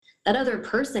That other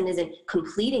person isn't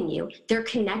completing you. They're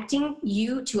connecting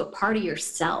you to a part of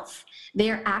yourself.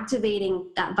 They're activating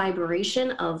that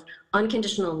vibration of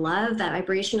unconditional love, that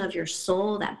vibration of your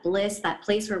soul, that bliss, that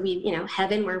place where we,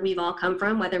 heaven, where we've all come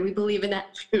from, whether we believe in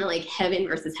that, like heaven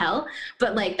versus hell,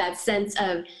 but like that sense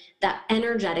of that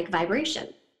energetic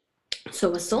vibration.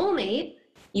 So a soulmate,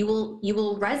 you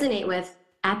will resonate with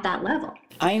at that level.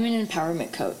 I am an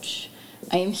empowerment coach.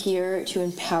 I am here to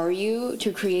empower you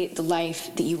to create the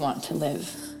life that you want to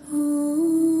live.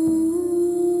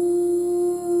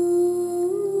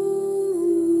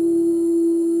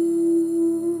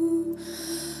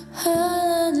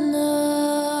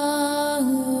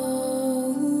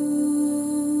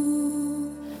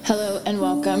 Hello and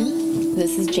welcome.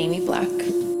 This is Jamie Black.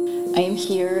 I am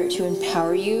here to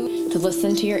empower you to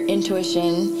listen to your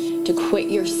intuition, to quit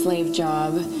your slave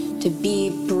job, to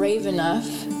be brave enough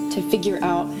to figure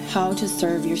out how to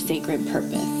serve your sacred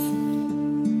purpose.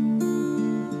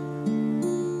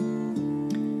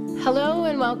 Hello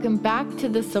and welcome back to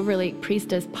the Silver Lake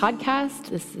Priestess podcast.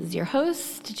 This is your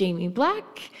host, Jamie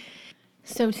Black.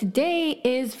 So today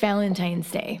is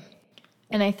Valentine's Day,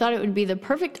 and I thought it would be the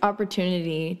perfect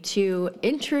opportunity to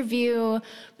interview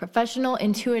professional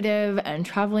intuitive and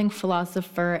traveling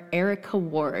philosopher Erica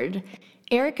Ward.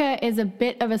 Erica is a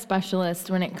bit of a specialist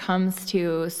when it comes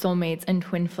to soulmates and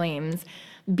twin flames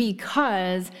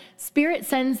because Spirit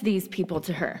sends these people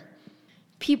to her.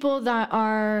 People that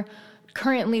are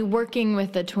currently working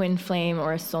with a twin flame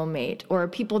or a soulmate, or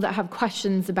people that have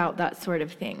questions about that sort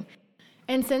of thing.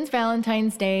 And since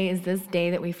Valentine's Day is this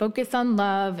day that we focus on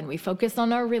love and we focus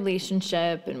on our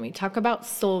relationship and we talk about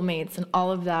soulmates and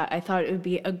all of that, I thought it would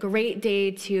be a great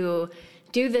day to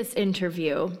do this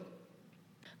interview.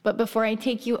 But before I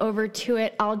take you over to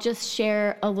it, I'll just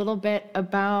share a little bit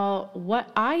about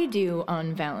what I do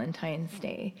on Valentine's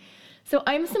Day. So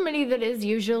I'm somebody that is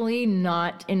usually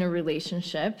not in a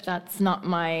relationship. That's not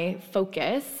my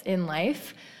focus in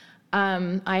life.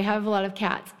 I have a lot of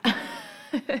cats.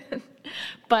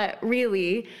 But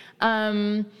really,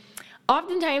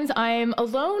 oftentimes I'm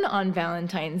alone on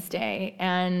Valentine's Day.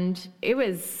 And it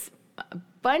was a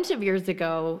bunch of years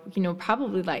ago,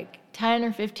 probably like 10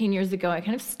 or 15 years ago, I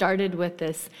kind of started with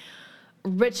this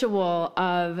ritual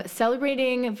of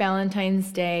celebrating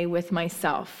Valentine's Day with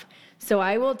myself. So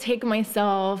I will take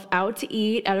myself out to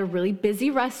eat at a really busy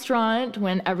restaurant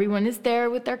when everyone is there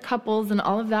with their couples and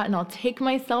all of that, and I'll take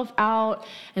myself out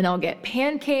and I'll get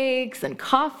pancakes and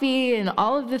coffee and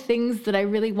all of the things that I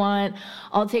really want.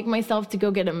 I'll take myself to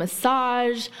go get a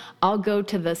massage. I'll go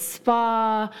to the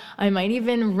spa. I might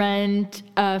even rent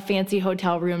a fancy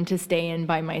hotel room to stay in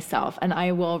by myself, and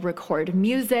I will record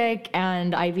music,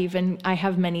 and I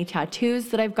have many tattoos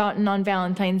that I've gotten on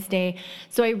Valentine's Day.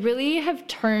 So I really have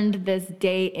turned this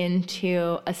day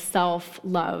into a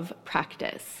self-love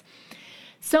practice.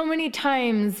 So many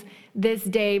times this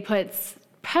day puts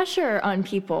pressure on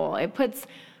people. It puts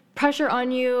pressure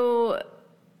on you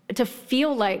to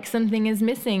feel like something is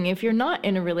missing if you're not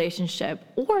in a relationship,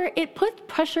 or it puts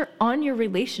pressure on your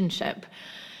relationship.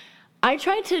 I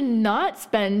try to not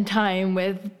spend time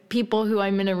with people who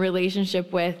I'm in a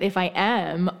relationship with if I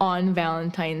am on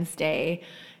Valentine's Day,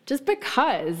 just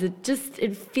because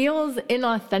it feels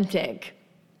inauthentic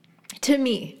to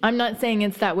me. I'm not saying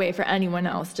it's that way for anyone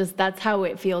else, just that's how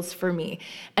it feels for me.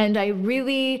 And I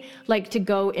really like to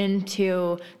go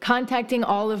into contacting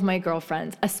all of my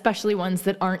girlfriends, especially ones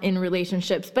that aren't in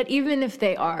relationships, but even if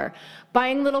they are,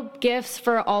 buying little gifts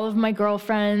for all of my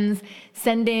girlfriends,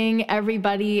 sending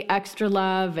everybody extra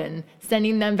love and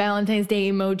sending them Valentine's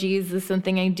Day emojis is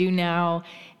something I do now.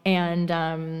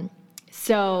 And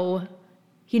so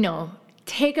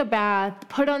take a bath,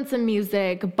 put on some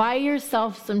music, buy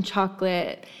yourself some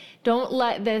chocolate. Don't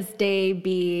let this day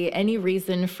be any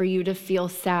reason for you to feel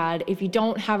sad. If you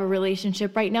don't have a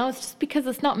relationship right now, it's just because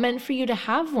it's not meant for you to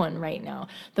have one right now.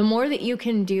 The more that you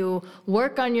can do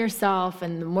work on yourself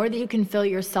and the more that you can fill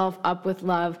yourself up with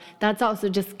love, that's also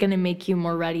just going to make you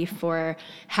more ready for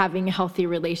having a healthy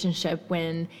relationship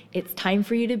when it's time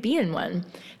for you to be in one.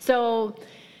 So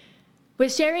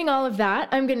with sharing all of that,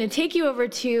 I'm going to take you over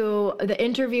to the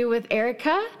interview with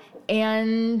Erica,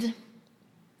 and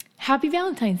happy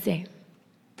Valentine's Day.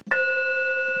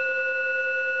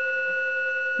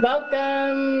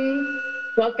 Welcome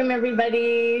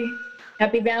everybody.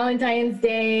 Happy Valentine's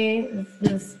Day.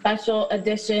 This is a special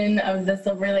edition of the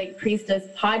Silver Lake Priestess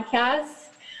podcast.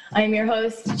 I'm your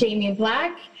host, Jamie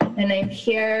Black, and I'm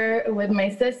here with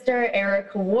my sister,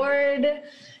 Erica Ward.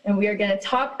 And we are going to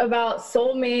talk about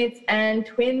soulmates and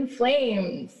twin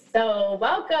flames. So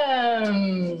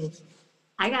welcome.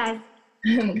 Hi, guys.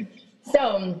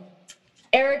 So,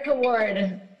 Erica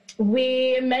Ward,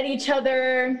 we met each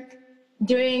other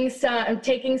taking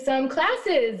some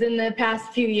classes in the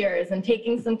past few years, and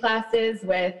taking some classes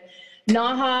with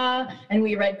Naha, and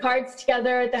we read cards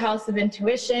together at the House of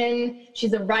Intuition.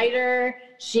 She's a writer,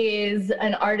 she's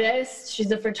an artist,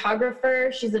 she's a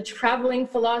photographer, she's a traveling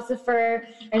philosopher,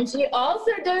 and she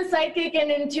also does psychic and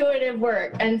intuitive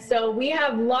work. And so we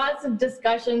have lots of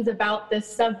discussions about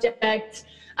this subject.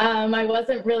 I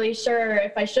wasn't really sure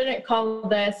if I shouldn't call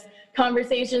this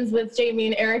Conversations with Jamie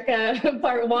and Erica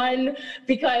Part 1,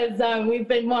 because we've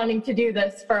been wanting to do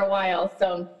this for a while.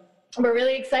 So we're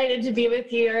really excited to be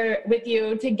with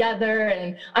you together,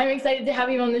 and I'm excited to have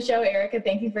you on the show, Erica.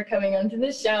 Thank you for coming onto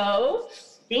the show.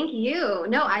 Thank you.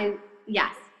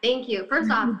 Yes, thank you. First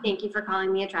off, thank you for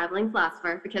calling me a traveling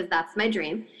philosopher, because that's my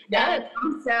dream. Yes.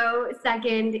 And so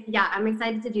second, I'm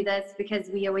excited to do this because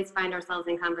we always find ourselves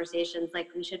in conversations like,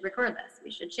 we should record this, we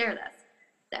should share this.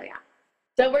 So yeah.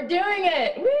 So we're doing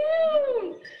it.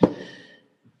 Woo!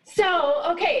 So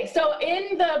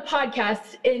in the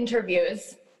podcast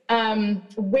interviews,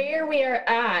 where we are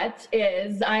at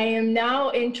is I am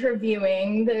now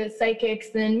interviewing the psychics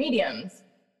and mediums.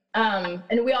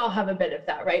 And we all have a bit of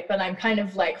that, right? But I'm kind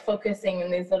of like focusing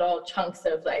in these little chunks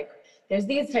of like, there's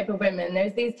these type of women,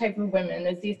 there's these type of women,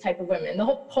 there's these type of women. The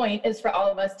whole point is for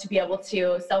all of us to be able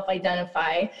to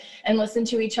self-identify and listen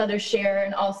to each other share,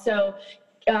 and also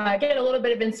get a little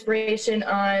bit of inspiration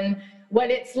on what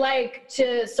it's like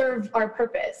to serve our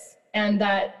purpose. And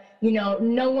that,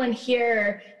 no one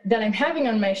here that I'm having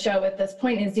on my show at this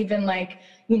point is even like,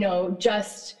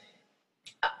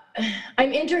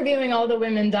 I'm interviewing all the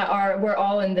women we're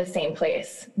all in the same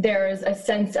place. There's a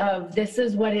sense of, this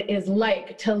is what it is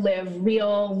like to live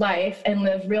real life, and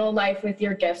live real life with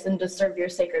your gifts and to serve your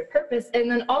sacred purpose. And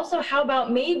then also, how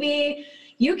about maybe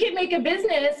you can make a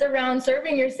business around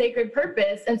serving your sacred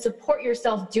purpose and support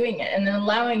yourself doing it, and then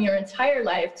allowing your entire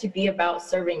life to be about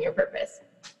serving your purpose.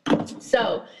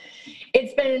 So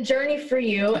it's been a journey for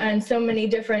you, and so many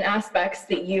different aspects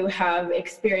that you have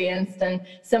experienced, and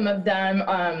some of them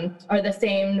are the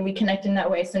same. We connect in that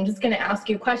way. So I'm just going to ask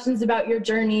you questions about your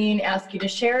journey and ask you to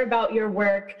share about your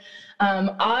work.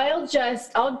 I'll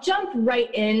jump right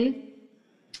in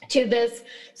to this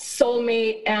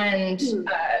soulmate and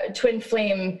twin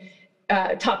flame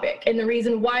topic, and the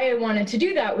reason why I wanted to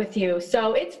do that with you.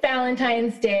 So it's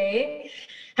Valentine's Day.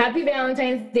 Happy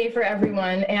Valentine's Day for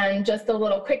everyone. And just a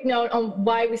little quick note on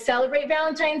why we celebrate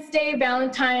Valentine's Day.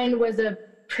 Valentine was a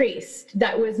priest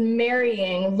that was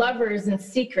marrying lovers in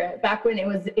secret back when it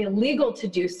was illegal to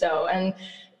do so, and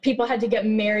people had to get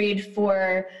married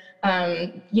for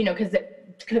because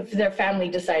their family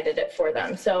decided it for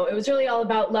them. So it was really all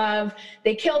about love.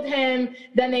 They killed him,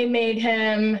 then they made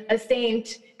him a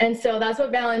saint. And so that's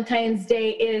what Valentine's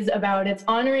Day is about. It's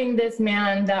honoring this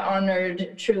man that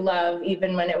honored true love,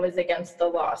 even when it was against the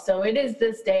law. So it is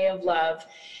this day of love.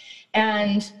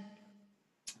 And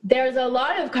there's a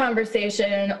lot of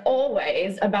conversation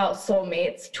always about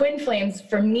soulmates. Twin flames,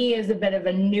 for me, is a bit of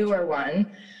a newer one.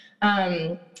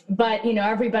 But,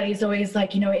 everybody's always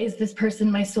like, is this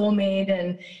person my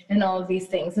soulmate, and all of these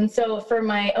things. And so for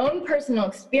my own personal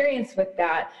experience with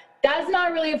that, that's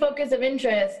not really a focus of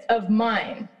interest of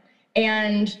mine.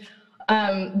 And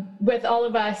with all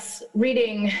of us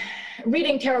reading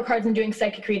tarot cards and doing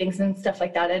psychic readings and stuff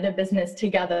like that at a business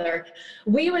together,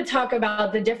 we would talk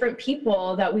about the different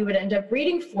people that we would end up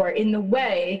reading for, in the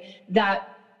way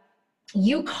that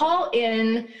you call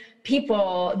in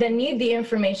people that need the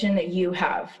information that you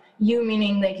have. You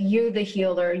meaning like you, the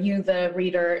healer, you, the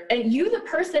reader, and you, the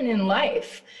person in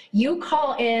life. You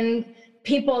call in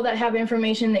people that have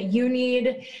information that you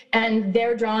need, and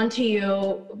they're drawn to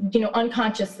you,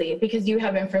 unconsciously, because you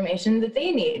have information that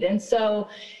they need. And so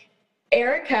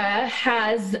Erica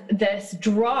has this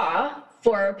draw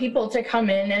for people to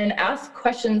come in and ask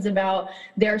questions about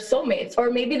their soulmates, or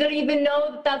maybe they don't even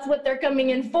know that that's what they're coming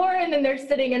in for, and then they're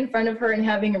sitting in front of her and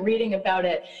having a reading about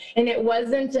it. And it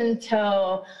wasn't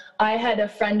until I had a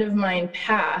friend of mine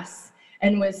pass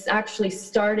and was actually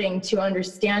starting to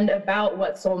understand about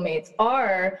what soulmates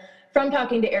are from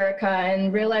talking to Erica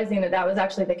and realizing that that was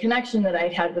actually the connection that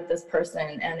I'd had with this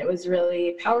person. And it was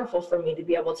really powerful for me to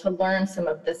be able to learn some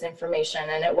of this information.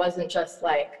 And it wasn't just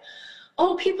like,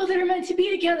 oh, people that are meant to be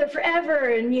together forever,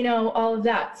 and all of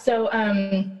that. So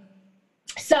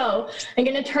so I'm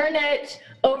going to turn it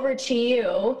over to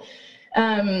you.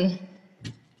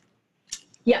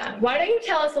 Why don't you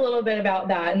tell us a little bit about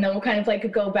that, and then we'll kind of like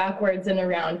go backwards and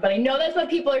around. But I know that's what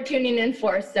people are tuning in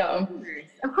for, so.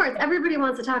 Of course, everybody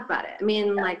wants to talk about it.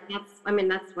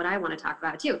 That's what I want to talk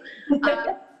about too.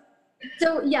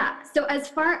 So as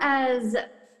far as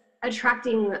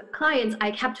attracting clients,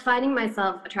 I kept finding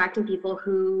myself attracting people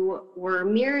who were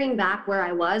mirroring back where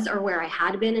I was or where I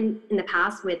had been in the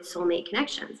past with soulmate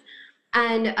connections.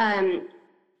 And,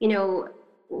 you know,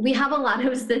 we have a lot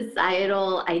of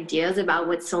societal ideas about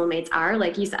what soulmates are,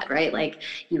 like you said, right? Like,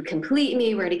 you complete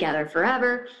me, we're together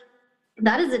forever.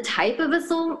 That is a type of a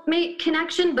soulmate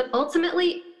connection, but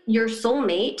ultimately your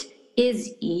soulmate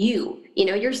is you. You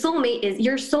know, your soul mate is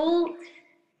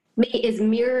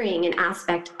mirroring an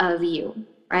aspect of you,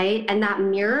 right? And that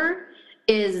mirror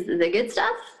is the good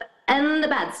stuff and the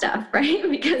bad stuff, right?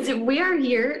 Because if we are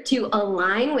here to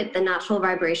align with the natural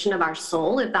vibration of our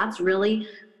soul, if that's really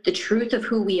the truth of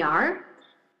who we are,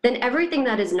 then everything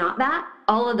that is not that,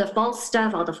 all of the false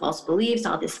stuff, all the false beliefs,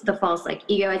 the false like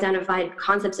ego identified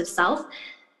concepts of self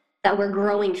that we're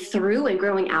growing through and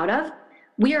growing out of,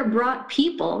 we are brought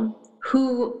people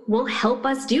who will help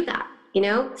us do that. You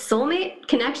know, soulmate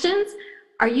connections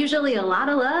are usually a lot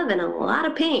of love and a lot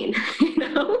of pain, you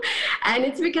know, and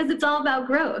it's because it's all about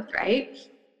growth, right?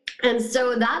 And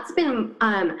so that's been,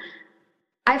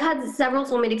 I've had several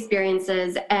soulmate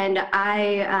experiences, and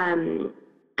I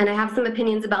have some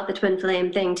opinions about the twin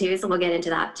flame thing too, so we'll get into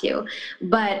that too.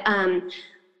 But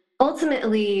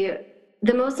ultimately,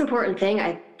 the most important thing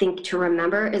I think to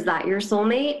remember is that your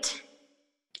soulmate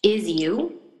is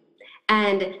you,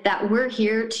 and that we're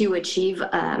here to achieve,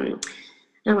 I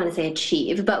don't want to say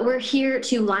achieve, but we're here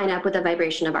to line up with the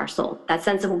vibration of our soul, that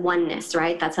sense of oneness,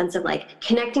 right? That sense of like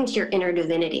connecting to your inner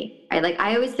divinity, right? Like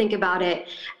I always think about it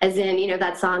as in, you know,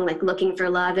 that song, like looking for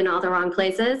love in all the wrong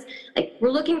places. Like we're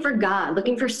looking for God,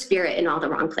 looking for spirit in all the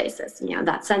wrong places. You know,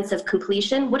 that sense of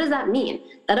completion. What does that mean?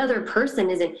 That other person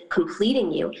isn't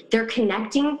completing you. They're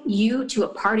connecting you to a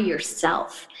part of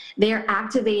yourself. They're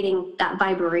activating that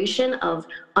vibration of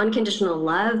unconditional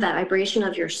love, that vibration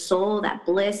of your soul, that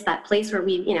bliss, that place where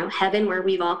we, you know, heaven, where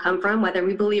we've all come from, whether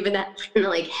we believe in that, you know,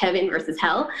 like heaven versus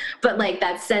hell, but like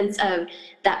that sense of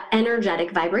that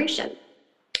energetic vibration.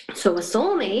 So a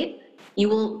soulmate, you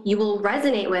will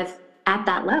resonate with at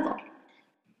that level.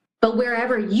 But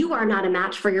wherever you are not a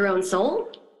match for your own soul,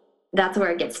 that's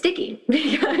where it gets sticky,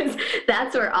 because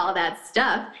that's where all that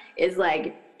stuff is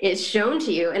like, is shown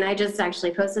to you. And I just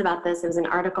actually posted about this. It was an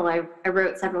article I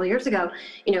wrote several years ago.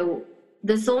 You know,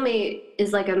 the soulmate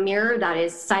is like a mirror that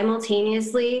is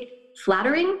simultaneously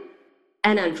flattering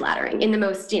and unflattering in the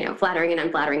most, you know, flattering and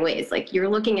unflattering ways. Like you're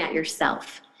looking at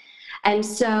yourself. And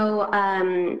so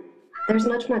there's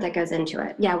much more that goes into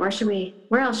it. Yeah, where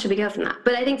else should we go from that?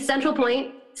 But I think central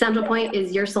point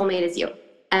is your soulmate is you.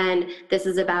 And this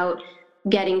is about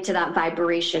getting to that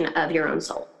vibration of your own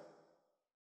soul.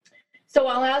 So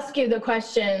I'll ask you the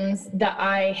questions that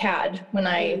I had when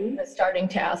I was starting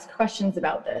to ask questions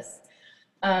about this.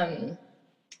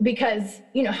 Because,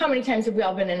 you know, how many times have we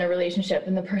all been in a relationship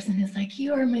and the person is like,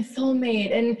 you are my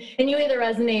soulmate, and you either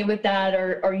resonate with that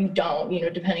or you don't, you know,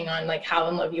 depending on like how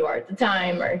in love you are at the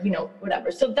time, or, you know,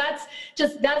 whatever. So that's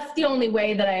the only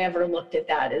way that I ever looked at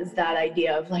that, is that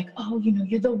idea of like, oh, you know,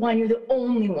 you're the one, you're the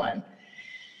only one.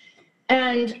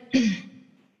 And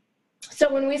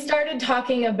so when we started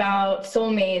talking about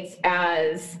soulmates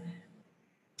as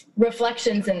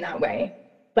reflections in that way,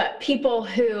 but people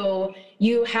who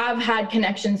you have had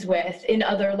connections with in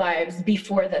other lives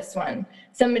before this one,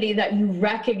 somebody that you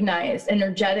recognize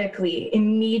energetically,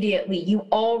 immediately, you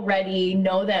already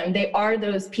know them. They are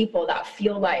those people that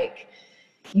feel like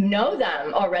you know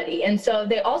them already. And so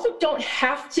they also don't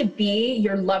have to be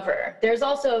your lover. There's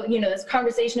also, you know, this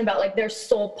conversation about like their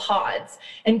soul pods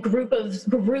and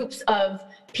groups of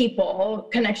people,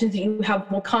 connections that you have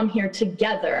will come here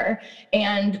together.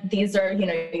 And these are, you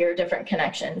know, your different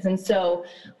connections. And so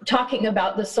talking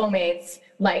about the soulmates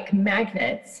like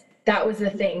magnets, that was the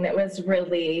thing that was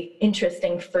really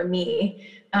interesting for me.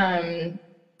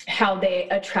 How they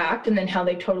attract and then how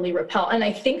they totally repel. And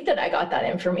I think that I got that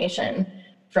information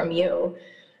from you.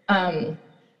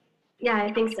 Yeah,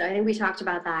 I think so. I think we talked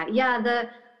about that. Yeah,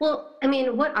 well, I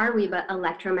mean, what are we but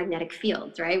electromagnetic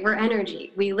fields, right? We're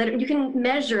energy. You can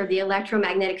measure the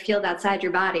electromagnetic field outside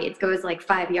your body. It goes like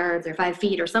 5 yards or 5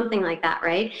 feet or something like that,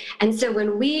 right? And so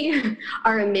when we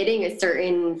are emitting a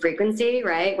certain frequency,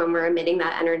 right? When we're emitting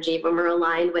that energy, when we're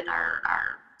aligned with our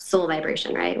soul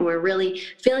vibration, right? And we're really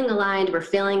feeling aligned, we're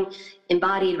feeling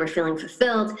embodied, we're feeling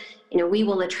fulfilled, you know, we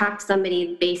will attract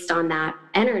somebody based on that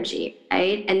energy,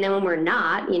 right? And then when we're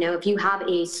not, you know, if you have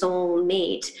a soul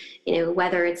mate, you know,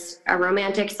 whether it's a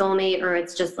romantic soulmate or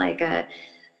it's just like a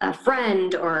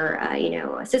friend or, you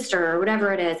know, a sister or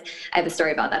whatever it is, I have a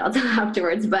story about that I'll tell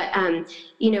afterwards. But,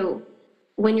 you know,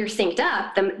 when you're synced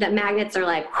up, the magnets are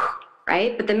like,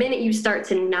 right? But the minute you start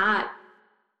to not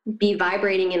be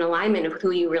vibrating in alignment of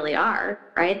who you really are,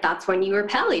 right? That's when you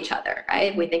repel each other,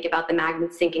 right? We think about the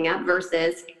magnets syncing up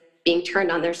versus being turned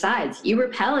on their sides. You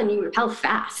repel, and you repel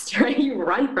fast, right? You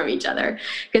run from each other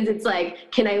because it's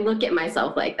like, can I look at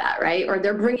myself like that, right? Or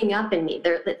they're bringing up in me,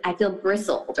 I feel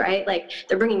bristled, right? Like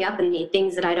they're bringing up in me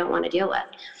things that I don't want to deal with.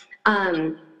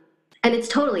 And it's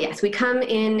totally, yes, we come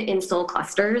in soul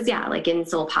clusters, yeah, like in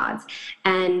soul pods,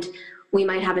 and we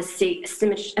might have a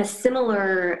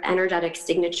similar energetic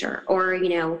signature. Or, you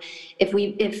know,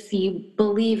 if you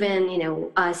believe in, you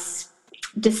know, us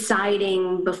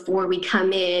deciding before we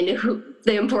come in who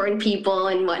the important people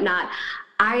and whatnot,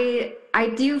 I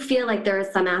do feel like there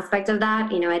is some aspect of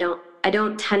that. You know, I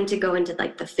don't tend to go into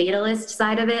like the fatalist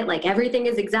side of it, like everything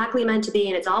is exactly meant to be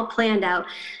and it's all planned out.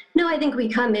 No, I think we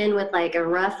come in with like a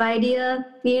rough idea,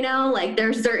 you know, like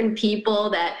there's certain people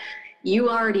that you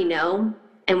already know,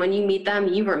 and when you meet them,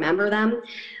 you remember them.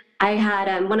 I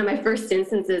had one of my first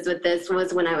instances with this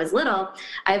was when I was little.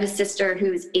 I have a sister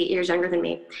who's 8 years younger than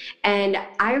me. And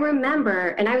I remember,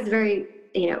 and I was very,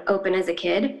 you know, open as a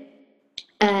kid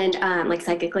and like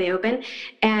psychically open.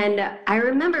 And I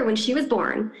remember when she was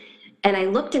born and I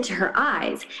looked into her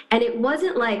eyes, and it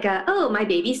wasn't like, oh, my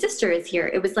baby sister is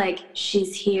here. It was like,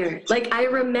 she's here. Like I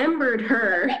remembered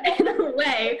her in a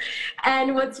way.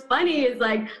 And what's funny is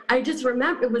like, I just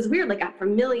remember, it was weird, like a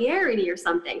familiarity or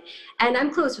something. And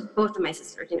I'm close with both of my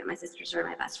sisters. You know, my sisters are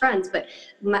my best friends, but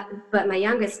my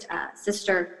youngest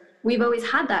sister, we've always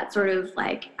had that sort of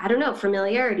like, I don't know,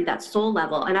 familiarity, that soul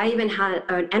level. And I even had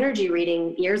an energy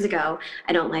reading years ago.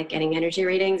 I don't like getting energy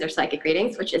readings or psychic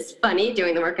readings, which is funny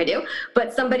doing the work I do.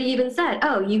 But somebody even said,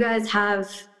 oh, you guys have,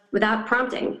 without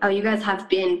prompting, oh, you guys have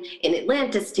been in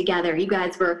Atlantis together. You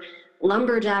guys were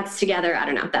lumberjacks together. I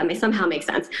don't know if that may somehow make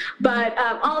sense. But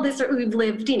all this, we've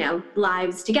lived, you know,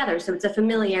 lives together. So it's a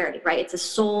familiarity, right? It's a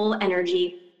soul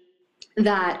energy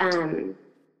that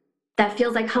that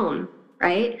feels like home.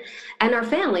 Right? And our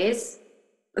families,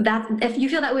 that if you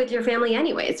feel that with your family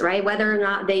anyways, right? Whether or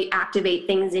not they activate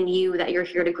things in you that you're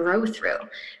here to grow through,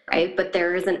 right? But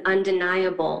there is an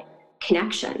undeniable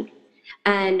connection.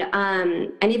 And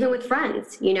even with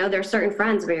friends, you know, there's certain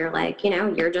friends where you're like, you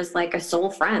know, you're just like a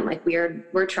soul friend, like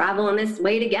we're traveling this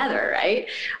way together, right?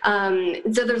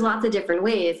 So there's lots of different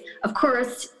ways. Of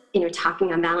course, you know,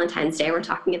 talking on Valentine's Day, we're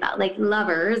talking about like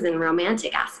lovers and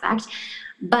romantic aspect,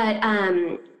 but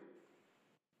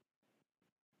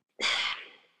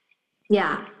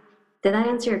yeah. Did that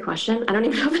answer your question? I don't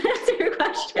even know if that answered your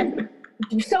question.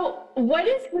 So what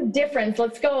is the difference?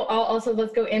 Let's go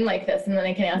in like this, and then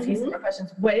I can ask you some more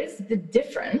questions. What is the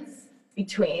difference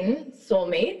between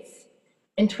soulmates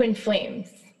and twin flames?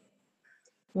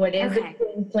 What is a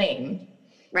twin flame?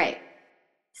 Right.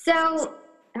 So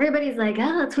everybody's like,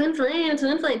 oh, twin flame.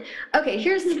 Okay,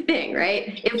 here's the thing,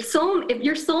 right? If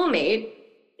your soulmate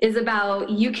is about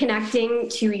you connecting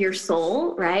to your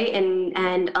soul, right?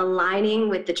 And aligning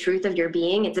with the truth of your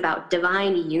being. It's about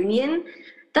divine union.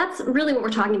 That's really what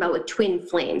we're talking about with twin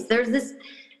flames. There's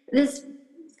this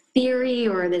theory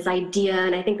or this idea,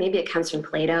 and I think maybe it comes from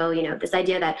Plato, you know, this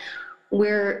idea that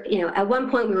we're, you know, at one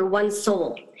point we were one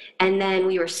soul, and then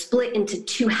we were split into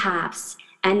two halves,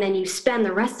 and then you spend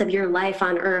the rest of your life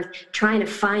on earth trying to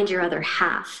find your other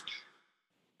half.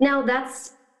 Now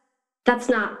that's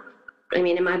not, I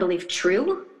mean, in my belief,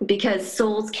 true, because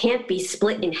souls can't be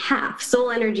split in half.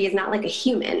 Soul energy is not like a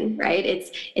human, right?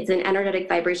 It's an energetic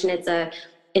vibration.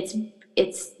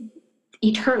 It's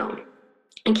eternal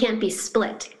and can't be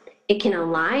split. It can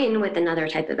align with another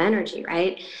type of energy,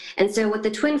 right? And so what the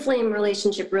twin flame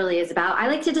relationship really is about, I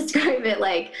like to describe it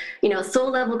like, you know, soul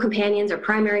level companions or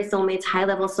primary soulmates, high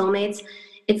level soulmates.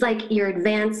 It's like your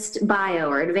advanced bio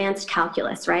or advanced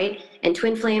calculus, right? And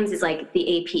twin flames is like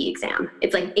the AP exam.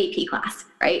 It's like AP class,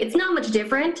 right? It's not much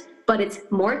different, but it's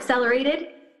more accelerated.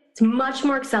 It's much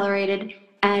more accelerated.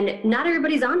 And not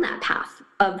everybody's on that path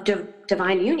of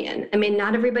divine union. I mean,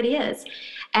 not everybody is.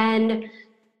 And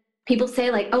people say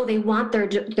like, oh, they want their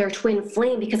twin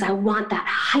flame because I want that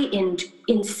heightened,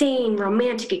 insane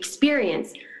romantic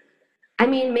experience. I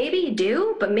mean, maybe you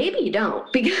do, but maybe you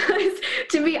don't, because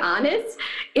to be honest,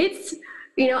 it's,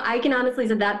 you know, I can honestly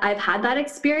say that I've had that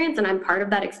experience and I'm part of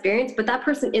that experience, but that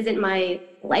person isn't my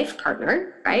life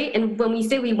partner, right? And when we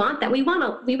say we want that, we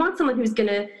want someone who's going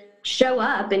to show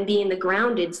up and be in the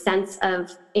grounded sense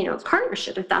of, you know,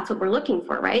 partnership, if that's what we're looking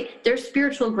for, right? There's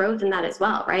spiritual growth in that as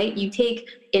well, right? You take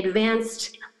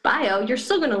advanced bio, you're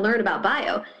still going to learn about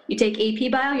bio. You take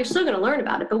AP bio, you're still going to learn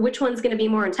about it, but which one's going to be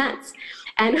more intense?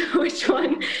 And which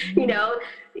one, you know,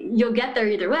 you'll get there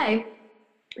either way.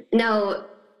 Now,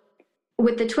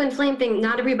 with the twin flame thing,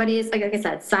 not everybody is, like I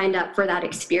said, signed up for that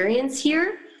experience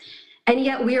here. And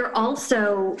yet we're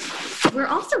also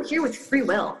here with free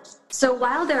will. So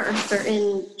while there are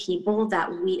certain people that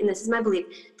and this is my belief,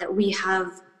 that we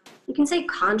have, you can say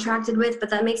contracted with, but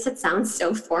that makes it sound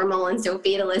so formal and so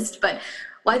fatalist. But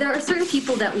while there are certain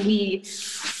people that we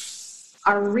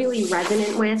are really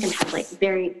resonant with and have like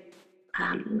very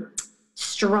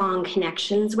strong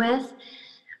connections with,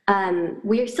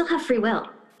 we still have free will.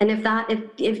 And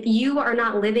if you are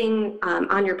not living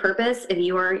on your purpose, if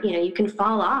you are, you can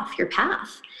fall off your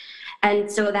path. And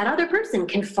so that other person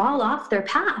can fall off their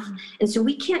path. And so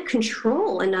we can't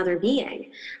control another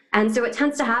being. And so it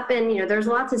tends to happen, there's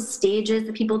lots of stages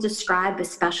that people describe,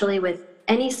 especially with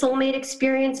any soulmate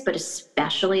experience, but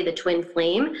especially the twin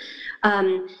flame.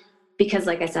 Because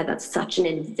like I said, that's such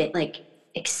an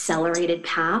accelerated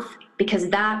path, because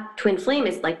that twin flame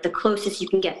is like the closest you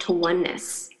can get to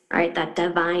oneness, right? That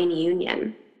divine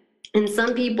union. And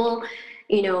some people,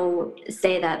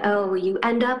 say that, oh, you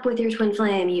end up with your twin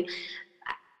flame,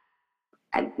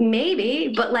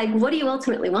 maybe, but like, what do you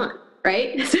ultimately want,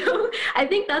 right? So I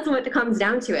think that's what comes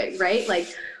down to it, right? Like,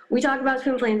 we talk about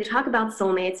twin flames, we talk about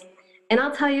soulmates, and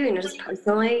I'll tell you, just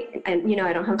personally, and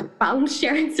I don't have a problem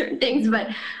sharing certain things, but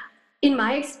in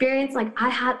my experience, like I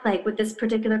had with this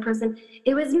particular person,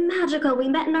 it was magical. We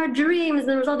met in our dreams, and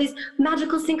there was all these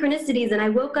magical synchronicities, and I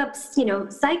woke up,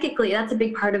 psychically. That's a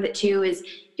big part of it too, is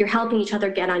you're helping each other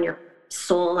get on your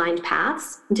soul aligned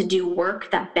paths and to do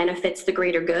work that benefits the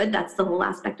greater good. That's the whole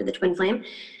aspect of the twin flame.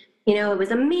 It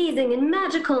was amazing and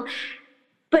magical,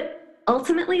 but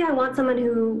ultimately I want someone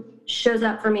who shows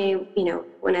up for me,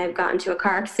 when I've gotten into a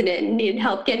car accident and needed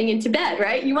help getting into bed,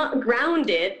 right? You want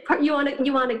grounded, you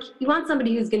want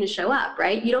somebody who's going to show up,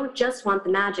 right? You don't just want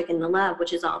the magic and the love,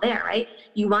 which is all there, right?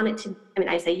 You want it to,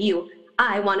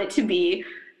 I want it to be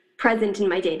present in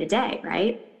my day-to-day,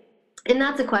 right? And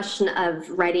that's a question of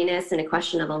readiness and a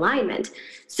question of alignment.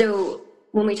 So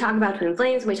when we talk about twin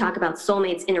flames, we talk about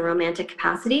soulmates in a romantic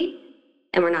capacity,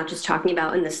 and we're not just talking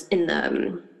about in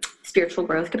the spiritual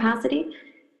growth capacity.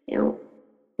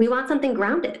 We want something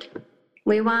grounded.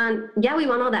 We want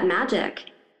all that magic,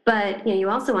 but you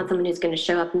also want someone who's going to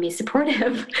show up and be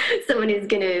supportive, someone who's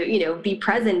going to be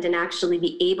present and actually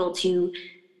be able to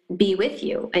be with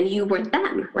you and you with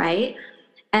them, right?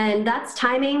 And that's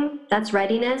timing, that's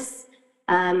readiness.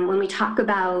 When we talk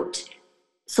about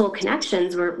soul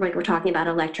connections, we're talking about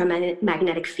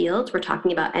electromagnetic fields, we're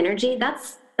talking about energy.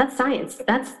 That's science,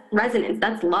 that's resonance,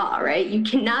 that's law, right? You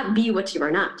cannot be what you are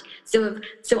not. So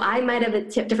I might have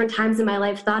at different times in my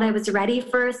life thought I was ready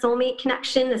for a soulmate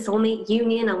connection, a soulmate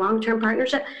union, a long-term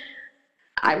partnership.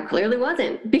 I clearly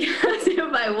wasn't, because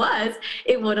if I was,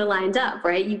 it would have lined up,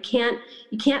 right? You can't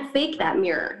fake that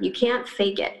mirror. You can't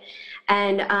fake it.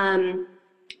 And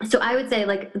so I would say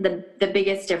the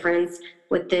biggest difference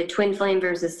with the twin flame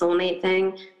versus soulmate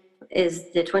thing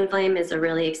is the twin flame is a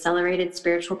really accelerated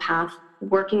spiritual path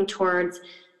working towards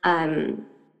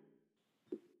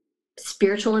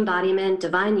spiritual embodiment,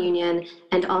 divine union,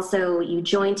 and also you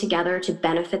join together to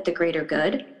benefit the greater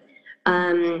good.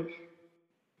 But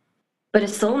a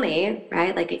soulmate,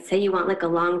 right? Like say you want a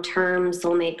long-term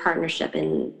soulmate partnership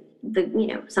and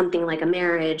something like a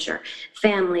marriage or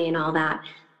family and all that.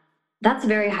 That's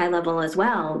very high level as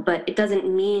well, but it doesn't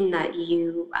mean that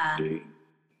you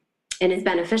and is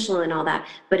beneficial and all that,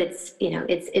 but it's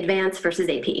advanced versus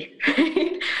AP.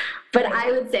 But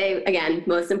I would say, again,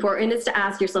 most important is to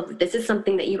ask yourself if this is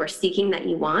something that you are seeking, that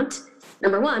you want.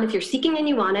 Number one, if you're seeking and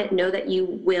you want it, know that you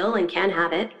will and can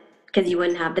have it, because you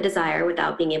wouldn't have the desire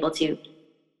without being able to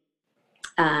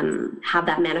have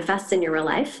that manifest in your real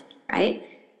life, right?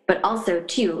 But also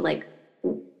too,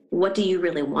 what do you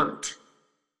really want?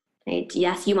 Right?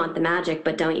 Yes, you want the magic,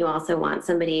 but don't you also want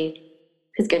somebody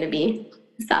who's going to be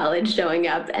solid, showing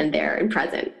up and there and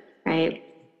present, right?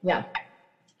 Yeah,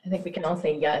 I think we can all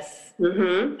say yes.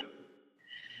 Mm-hmm.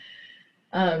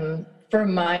 For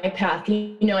my path,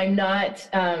 I'm not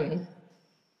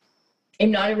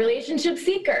a relationship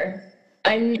seeker.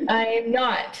 I'm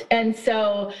not, and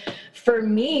so for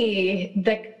me,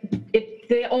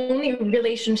 the only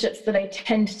relationships that I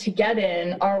tend to get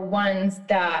in are ones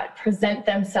that present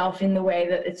themselves in the way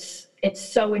that it's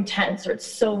so intense, or it's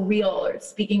so real, or it's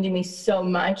speaking to me so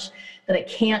much that I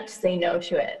can't say no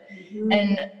to it. Mm-hmm.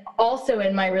 And also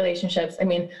in my relationships,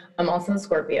 I'm also a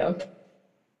Scorpio,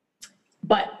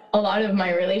 but a lot of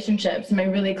my relationships, my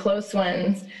really close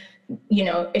ones,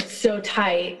 it's so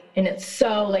tight and it's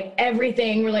so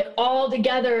everything, we're all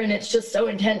together and it's just so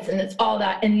intense and it's all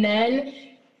that. And then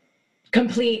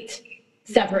complete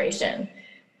separation.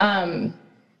 And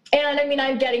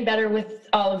I'm getting better with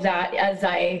all of that as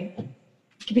I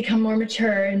become more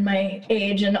mature in my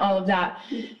age and all of that.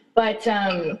 But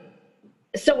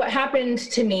so what happened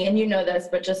to me, and you know this,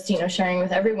 but just, sharing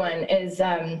with everyone, is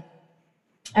I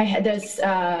had this,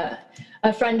 a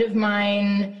friend of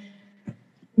mine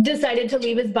decided to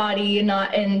leave his body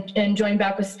and join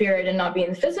back with spirit and not be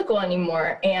in the physical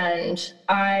anymore. And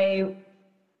I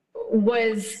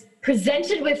was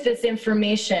presented with this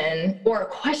information, or a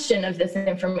question of this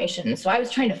information. So I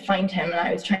was trying to find him and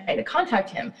I was trying to contact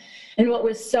him. And what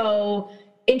was so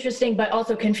interesting but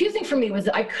also confusing for me was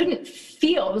that I couldn't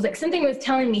feel. It was like something was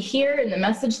telling me here in the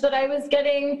message that I was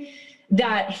getting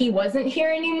that he wasn't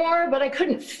here anymore, but I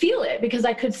couldn't feel it because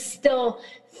I could still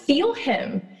feel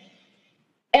him.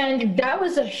 And that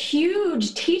was a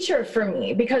huge teacher for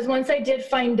me, because once I did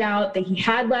find out that he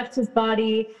had left his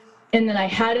body, and then I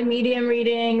had a medium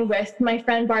reading with my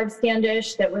friend Barb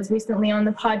Standish that was recently on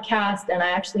the podcast, and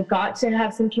I actually got to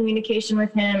have some communication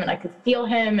with him and I could feel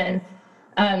him,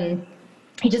 and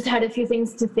he just had a few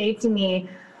things to say to me.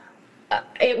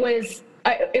 It was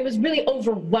really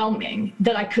overwhelming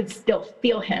that I could still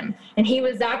feel him. And he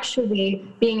was actually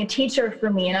being a teacher for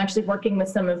me and actually working with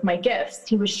some of my gifts.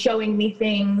 He was showing me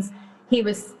things. He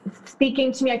was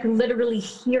speaking to me. I could literally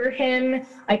hear him.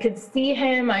 I could see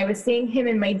him. I was seeing him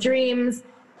in my dreams.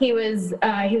 He was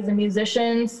a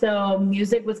musician, so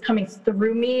music was coming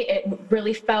through me. It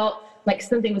really felt like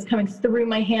something was coming through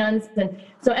my hands. And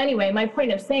so anyway, my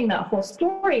point of saying that whole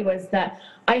story was that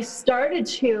I started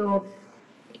to,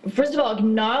 first of all,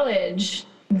 acknowledge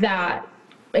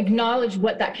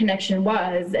what that connection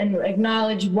was, and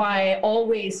acknowledge why I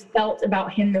always felt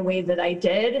about him the way that I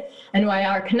did, and why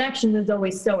our connection was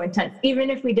always so intense, even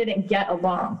if we didn't get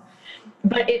along.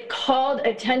 But it called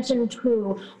attention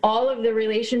to all of the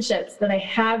relationships that I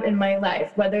have in my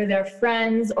life, whether they're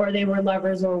friends or they were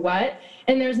lovers or what.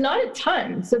 And there's not a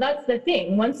ton. So that's the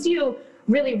thing. Once you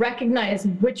really recognize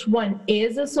which one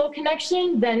is a soul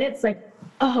connection, then it's like,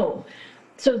 oh,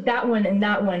 so that one and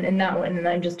that one and that one. And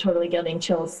I'm just totally getting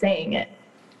chills saying it.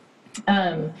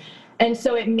 And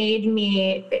so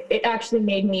it actually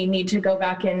made me need to go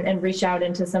back and reach out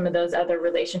into some of those other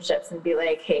relationships and be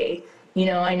like, hey,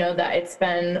 I know that it's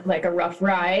been like a rough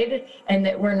ride and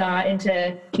that we're not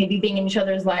into maybe being in each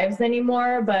other's lives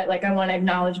anymore, but like, I want to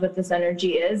acknowledge what this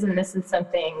energy is. And this is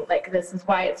something like, this is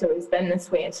why it's always been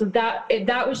this way. And so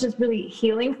that was just really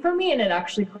healing for me. And it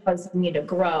actually caused me to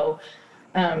grow,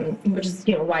 which is,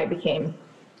 why it became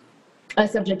a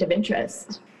subject of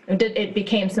interest. It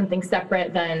became something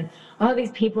separate than all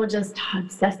these people just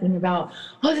obsessing about,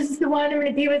 oh, this is the one I'm going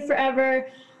to be with forever.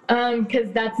 Because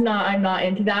I'm not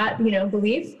into that,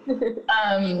 belief.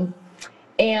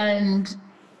 And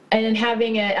then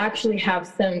having it actually have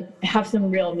some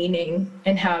real meaning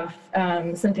and have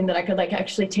something that I could like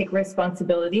actually take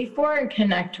responsibility for and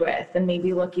connect with, and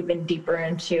maybe look even deeper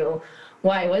into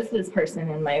why was this person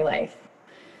in my life.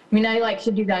 I mean, I like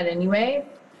to do that anyway,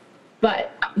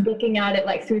 but looking at it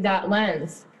like through that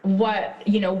lens, what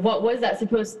was that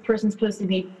person supposed to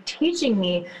be teaching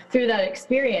me through that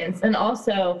experience? And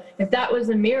also, if that was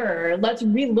a mirror, let's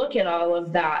relook at all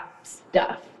of that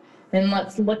stuff, and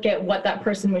let's look at what that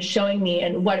person was showing me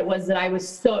and what it was that I was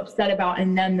so upset about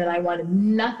in them that I wanted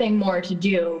nothing more to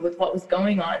do with what was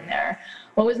going on there.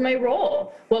 What was my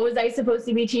role? What was I supposed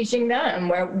to be teaching them?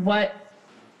 What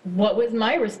was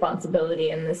my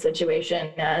responsibility in this situation?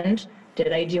 And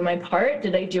did I do my part?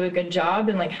 Did I do a good job?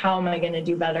 And like, how am I going to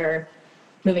do better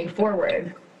moving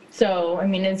forward? So, I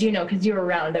mean, as you know, because you were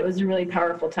around, it was a really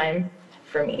powerful time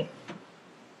for me.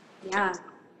 Yeah.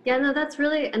 Yeah, no, that's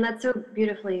really, and that's so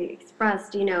beautifully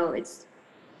expressed.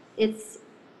 It's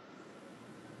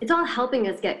all helping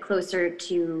us get closer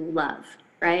to love,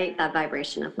 right? That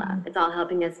vibration of love. It's all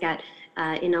helping us get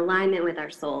in alignment with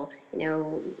our soul.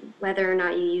 Whether or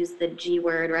not you use the G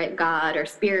word, right? God or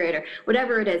spirit or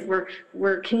whatever it is,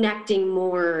 we're connecting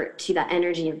more to the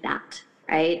energy of that,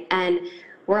 right? And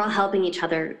we're all helping each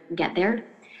other get there.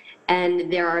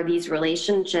 And there are these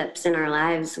relationships in our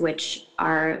lives which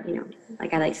are,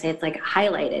 like I like to say, it's like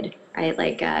highlighted, right?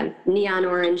 Like neon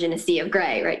orange in a sea of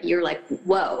gray, right? You're like,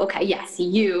 whoa, okay, yes,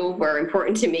 you were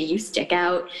important to me. You stick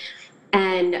out.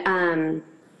 And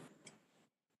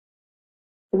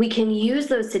we can use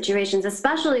those situations,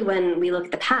 especially when we look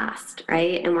at the past,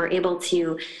 right? And we're able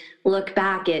to look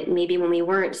back at maybe when we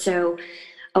weren't so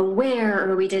aware,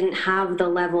 or we didn't have the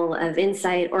level of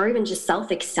insight or even just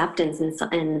self-acceptance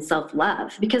and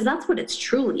self-love, because that's what it's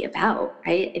truly about,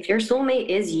 right? If your soulmate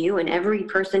is you, and every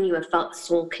person you have felt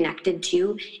soul connected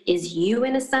to is you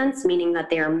in a sense, meaning that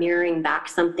they are mirroring back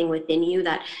something within you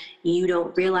that you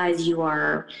don't realize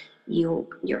you're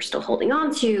still holding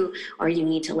on to, or you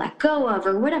need to let go of,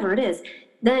 or whatever it is,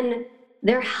 then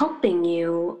they're helping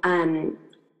you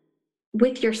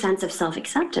with your sense of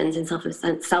self-acceptance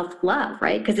and self-love,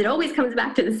 right? Because it always comes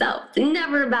back to the self. It's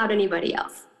never about anybody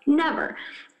else. Never.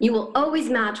 You will always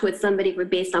match with somebody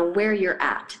based on where you're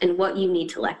at and what you need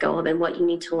to let go of and what you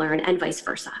need to learn, and vice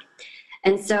versa.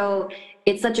 And so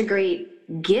it's such a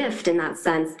great gift in that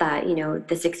sense that, you know,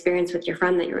 this experience with your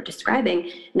friend that you were describing,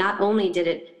 not only did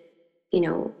it, you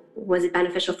know, was it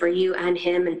beneficial for you and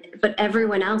him, but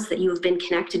everyone else that you have been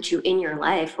connected to in your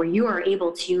life, where you are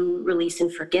able to release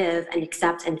and forgive and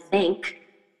accept and thank,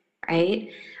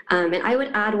 right? And I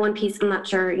would add one piece. I'm not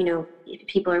sure, you know, if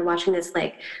people are watching this,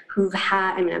 like, who've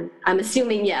had, I mean, I'm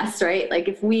assuming yes, right? Like,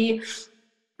 if we've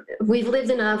lived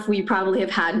enough, we probably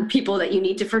have had people that you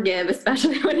need to forgive,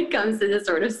 especially when it comes to this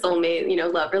sort of soulmate, you know,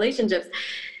 love relationships.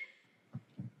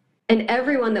 And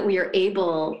everyone that we are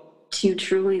able to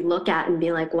truly look at and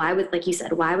be like, why was, like you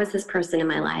said, why was this person in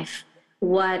my life?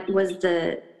 What was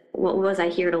I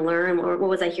here to learn? Or what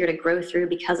was I here to grow through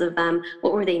because of them?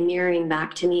 What were they mirroring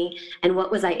back to me? And what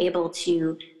was I able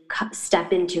to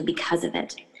step into because of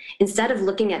it? Instead of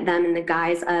looking at them in the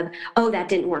guise of, oh, that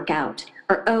didn't work out,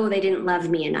 or, oh, they didn't love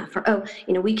me enough, or, oh,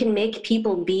 you know, we can make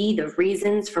people be the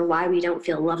reasons for why we don't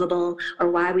feel lovable,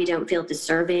 or why we don't feel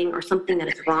deserving, or something that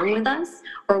is wrong with us.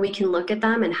 Or we can look at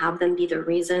them and have them be the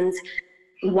reasons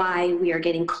why we are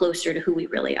getting closer to who we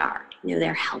really are. You know,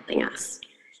 they're helping us.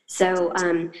 So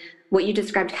what you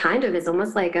described kind of is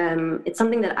almost like, it's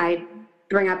something that I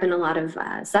bring up in a lot of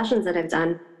sessions that I've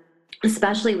done,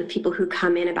 especially with people who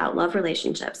come in about love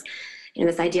relationships. You know,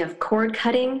 this idea of cord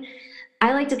cutting,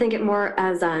 I like to think it more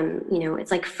as, you know, it's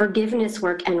like forgiveness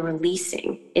work and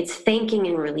releasing. It's thanking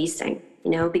and releasing,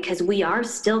 you know, because we are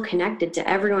still connected to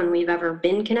everyone we've ever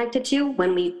been connected to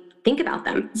when we think about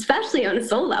them, especially on a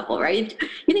soul level, right?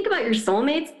 You think about your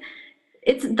soulmates,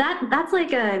 that's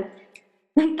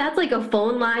like a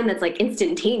phone line that's like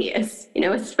instantaneous, you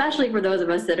know, especially for those of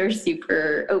us that are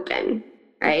super open,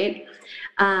 right?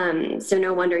 So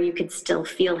no wonder you could still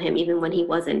feel him even when he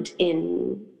wasn't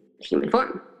in human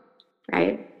form,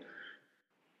 right?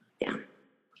 Yeah.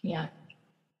 Yeah.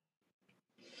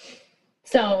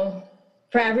 So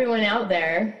for everyone out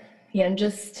there, you know,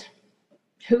 just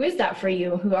who is that for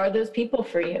you? Who are those people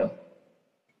for you?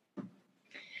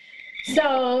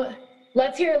 So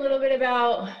let's hear a little bit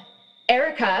about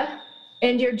Erica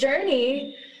and your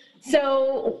journey.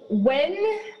 So when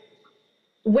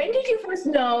did you first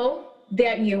know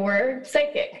that you were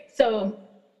psychic? So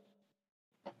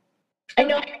I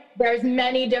know there's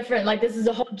many different, like, this is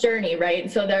a whole journey,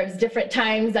 right? So there's different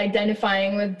times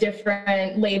identifying with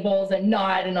different labels and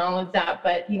not and all of that,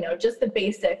 but, you know, just the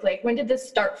basic, like, when did this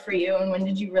start for you, and when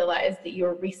did you realize that you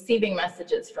were receiving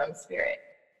messages from spirit?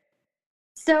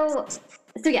 So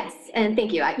yes, and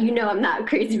thank you. You know, I'm not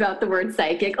crazy about the word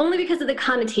psychic, only because of the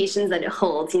connotations that it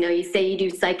holds. You know, you say you do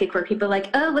psychic work, people are like,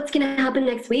 oh, what's going to happen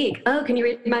next week? Oh, can you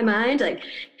read my mind? Like,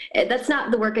 that's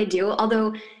not the work I do.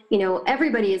 Although, you know,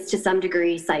 everybody is to some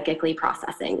degree psychically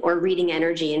processing or reading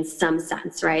energy in some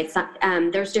sense, right? So,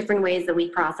 there's different ways that we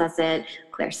process it.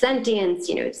 Clairsentience,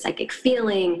 you know, psychic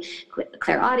feeling,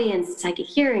 clairaudience, psychic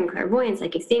hearing, clairvoyance,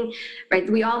 psychic seeing, right?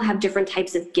 We all have different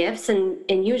types of gifts, and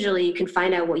usually you can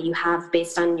find out what you have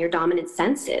based on your dominant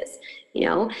senses, you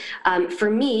know? For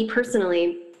me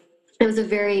personally, I was a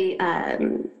very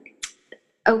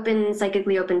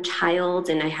psychically open child,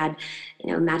 and I had,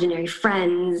 you know, imaginary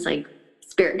friends, like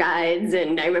spirit guides,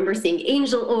 and I remember seeing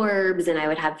angel orbs, and I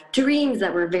would have dreams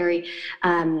that were very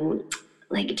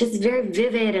like just very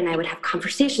vivid, and I would have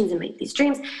conversations and make these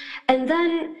dreams. And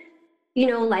then, you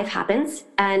know, life happens,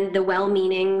 and the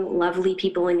well-meaning, lovely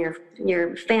people in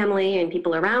your family and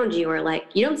people around you are like,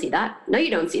 you don't see that. No,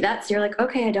 you don't see that. So you're like,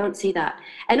 okay, I don't see that.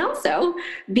 And also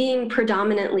being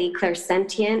predominantly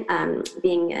clairsentient,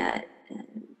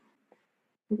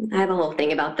 I have a whole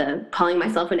thing about calling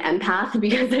myself an empath,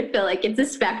 because I feel like it's a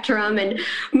spectrum, and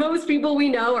most people we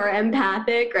know are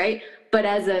empathic, right? But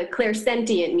as a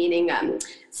clairsentient, meaning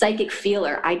psychic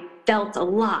feeler, I felt a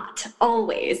lot,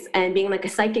 always. And being like a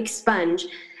psychic sponge,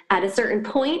 at a certain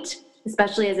point,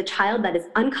 especially as a child, that is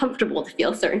uncomfortable to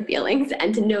feel certain feelings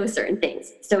and to know certain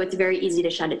things. So it's very easy to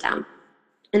shut it down.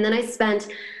 And then I spent,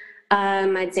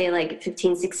 I'd say like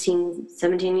 15, 16,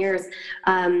 17 years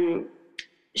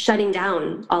shutting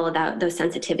down all of those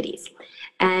sensitivities.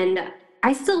 And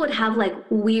I still would have like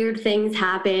weird things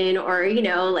happen, or, you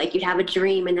know, like you'd have a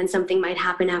dream and then something might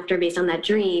happen after based on that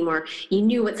dream, or you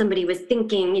knew what somebody was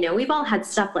thinking. You know, we've all had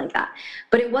stuff like that,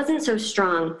 but it wasn't so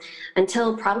strong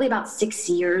until probably about 6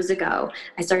 years ago.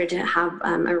 I started to have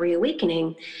a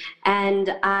reawakening,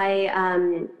 and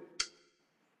I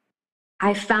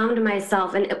I found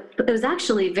myself, and it was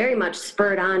actually very much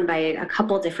spurred on by a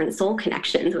couple different soul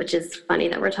connections, which is funny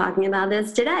that we're talking about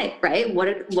this today, right?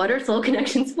 What are soul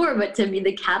connections for? But to be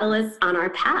the catalyst on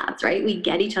our paths, right? We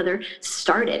get each other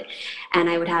started. And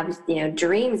I would have,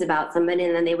 dreams about somebody,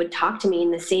 and then they would talk to me,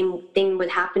 and the same thing would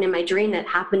happen in my dream that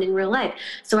happened in real life.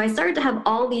 So I started to have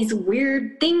all these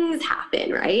weird things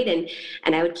happen, right?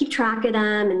 And I would keep track of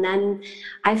them. And then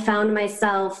I found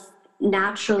myself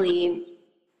naturally,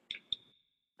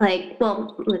 I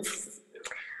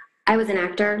was an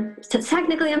actor. So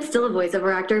technically, I'm still a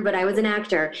voiceover actor, but I was an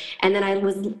actor. And then I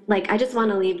was like, I just want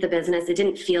to leave the business. It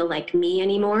didn't feel like me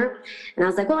anymore. And I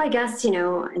was like, well, I guess,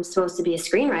 I'm supposed to be a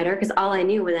screenwriter, because all I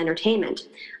knew was entertainment.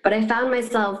 But I found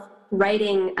myself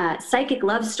writing psychic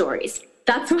love stories.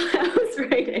 That's what I was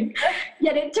writing.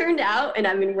 Yet it turned out, and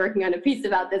I've been working on a piece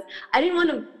about this, I didn't want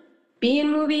to be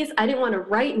in movies. I didn't want to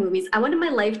write movies. I wanted my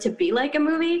life to be like a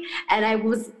movie, and I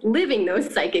was living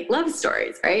those psychic love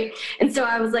stories, right? And so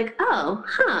I was like,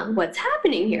 what's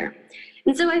happening here?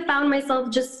 And so I found myself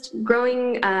just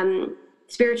growing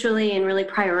spiritually and really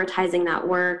prioritizing that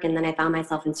work. And then I found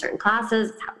myself in certain classes.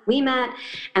 That's how we met.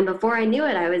 And before I knew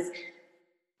it,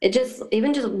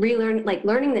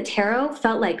 learning the tarot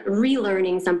felt like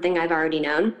relearning something I've already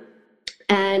known.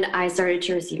 And I started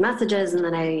to receive messages, and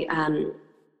then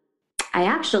I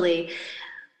actually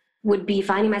would be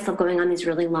finding myself going on these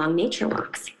really long nature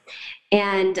walks.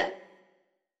 And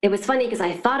it was funny because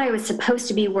I thought I was supposed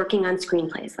to be working on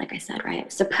screenplays, like I said, right? I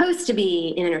was supposed to be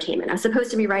in entertainment. I was supposed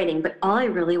to be writing, but all I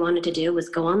really wanted to do was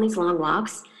go on these long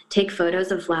walks, take photos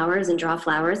of flowers and draw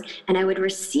flowers. And I would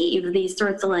receive these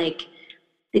sorts of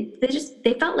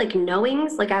they felt like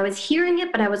knowings, like I was hearing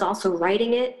it, but I was also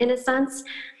writing it in a sense.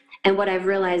 And what I've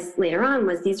realized later on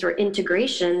was these were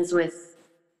integrations with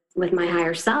my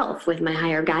higher self, with my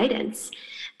higher guidance.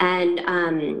 And,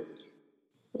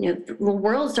 the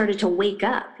world started to wake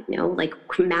up, like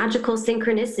magical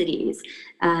synchronicities,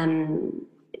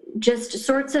 just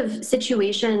sorts of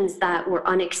situations that were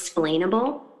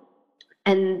unexplainable.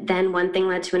 And then one thing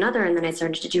led to another, and then I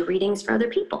started to do readings for other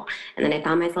people. And then I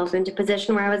found myself into a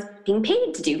position where I was being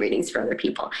paid to do readings for other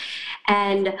people.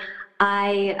 And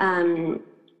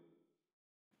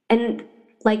and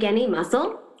like any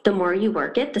muscle, the more you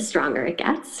work it, the stronger it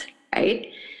gets, right?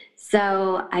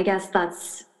 So I guess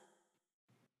that's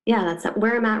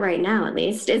where I'm at right now, at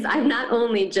least, is I'm not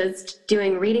only just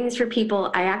doing readings for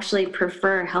people, I actually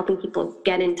prefer helping people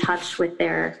get in touch with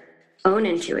their own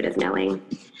intuitive knowing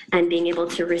and being able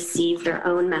to receive their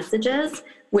own messages,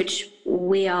 which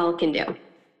we all can do.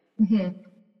 Mm-hmm.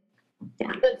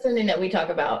 Yeah. That's something that we talk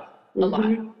about a lot.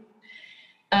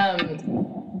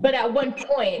 But at one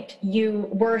point you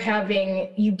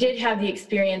did have the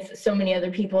experience that so many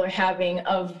other people are having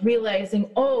of realizing,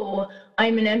 oh,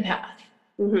 I'm an empath.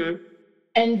 Mm-hmm.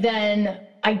 And then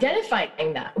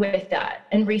identifying that with that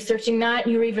and researching that.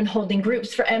 You were even holding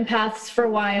groups for empaths for a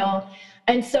while.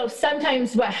 And so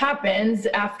sometimes what happens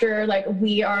after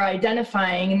we are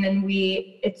identifying, and then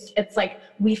it's like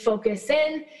we focus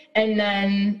in, and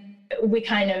then we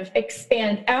kind of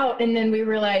expand out, and then we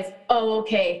realize, oh,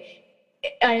 okay,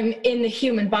 I'm in the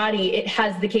human body. It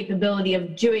has the capability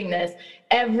of doing this.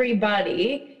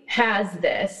 Everybody has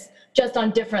this, just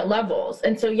on different levels.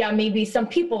 And so, maybe some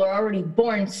people are already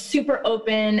born super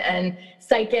open and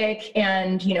psychic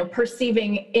and,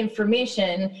 perceiving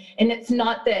information. And it's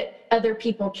not that other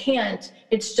people can't,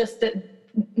 it's just that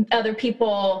other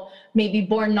people may be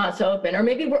born not so open, or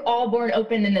maybe we're all born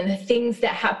open, and then the things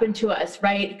that happen to us,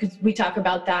 right? Because we talk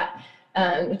about that.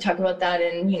 We talk about that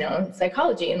in,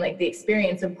 psychology, and the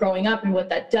experience of growing up and what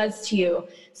that does to you.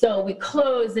 So we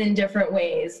close in different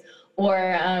ways,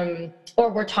 or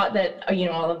we're taught that,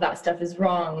 all of that stuff is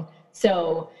wrong.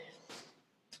 So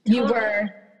you were.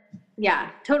 Yeah,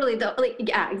 totally.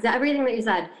 Everything that you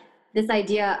said, this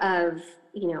idea of,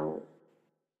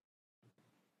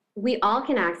 we all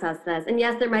can access this. And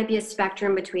yes, there might be a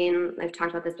spectrum between, I've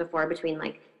talked about this before, between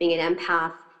being an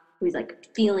empath who's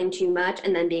feeling too much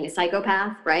and then being a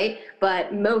psychopath, right?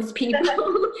 But most people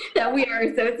that we are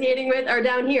associating with are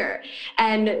down here.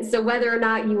 And so whether or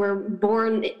not you were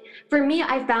born, for me,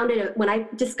 I found it, when I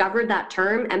discovered that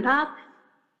term, empath,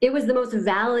 it was the most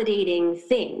validating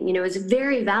thing. It was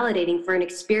very validating for an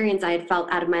experience I had felt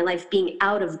out of my life being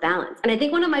out of balance. And I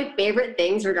think one of my favorite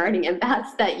things regarding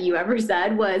empaths that you ever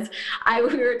said was,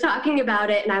 we were talking about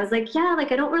it, and I was like,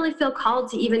 I don't really feel called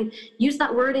to even use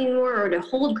that word anymore, or to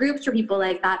hold groups for people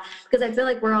like that, because I feel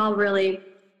like we're all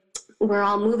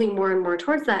moving more and more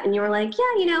towards that. And you were like,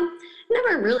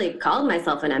 never really called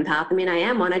myself an empath. I mean, I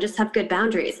am one. I just have good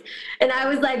boundaries. And I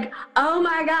was like, oh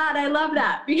my God, I love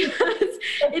that, because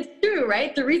it's true,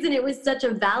 right? The reason it was such a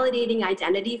validating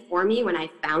identity for me when I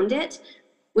found it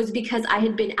was because I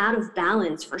had been out of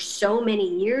balance for so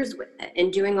many years with it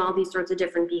and doing all these sorts of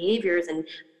different behaviors and,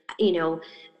 you know,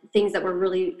 things that were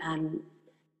really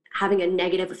having a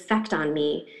negative effect on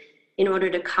me in order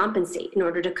to compensate, in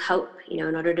order to cope, you know,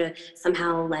 in order to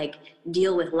somehow like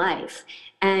deal with life.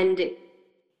 And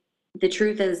the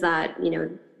truth is that, you know,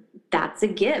 that's a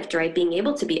gift, right? Being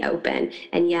able to be open.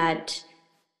 And yet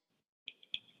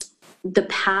the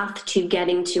path to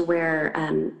getting to where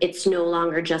it's no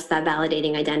longer just that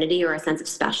validating identity or a sense of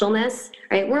specialness,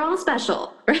 right? We're all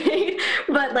special, right?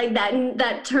 But like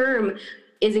that term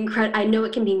is incredible. I know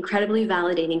it can be incredibly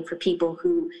validating for people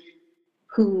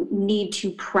who need to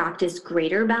practice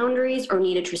greater boundaries or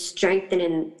need to strengthen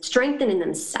in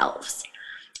themselves.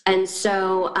 And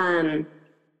so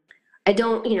I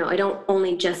don't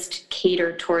only just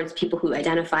cater towards people who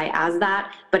identify as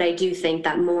that, but I do think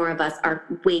that more of us are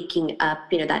waking up,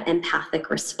 you know, that empathic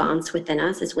response within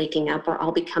us is waking up. We're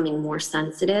all becoming more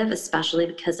sensitive, especially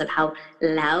because of how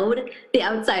loud the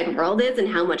outside world is and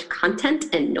how much content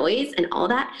and noise and all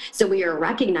that. So we are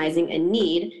recognizing a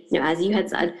need, you know, as you had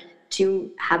said,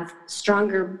 to have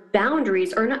stronger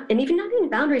boundaries, or not, and even not even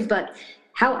boundaries, but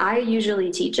how I usually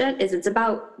teach it is it's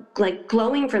about like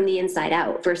glowing from the inside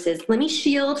out versus let me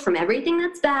shield from everything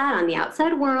that's bad on the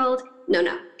outside world.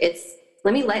 No, it's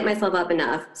let me light myself up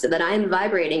enough so that I'm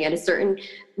vibrating at a certain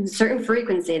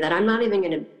frequency that I'm not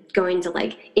even going to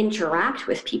like interact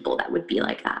with people that would be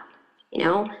like that. You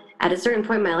know, at a certain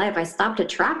point in my life, I stopped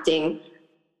attracting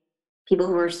people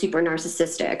who are super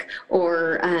narcissistic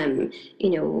or, you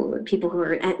know, people who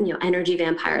are, you know, energy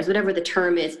vampires, whatever the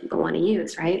term is people want to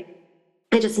use, right?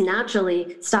 I just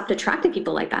naturally stopped attracting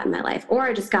people like that in my life. Or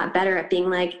I just got better at being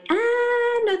like,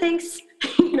 no thanks,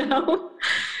 you know?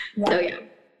 Yeah. So yeah.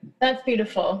 That's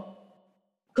beautiful.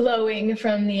 Glowing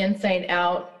from the inside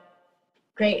out.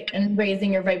 Great. And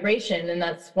raising your vibration. And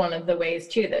that's one of the ways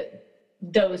too that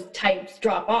those types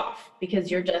drop off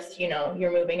because you're just, you know,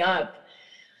 you're moving up.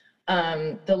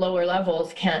 The lower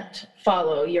levels can't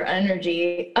follow your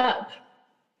energy up.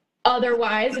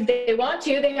 Otherwise, if they want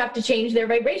to, they have to change their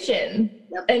vibration.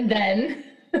 Yep. And then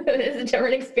it's a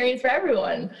different experience for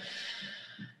everyone.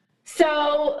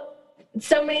 So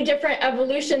many different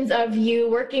evolutions of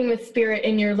you working with spirit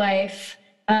in your life.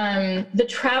 The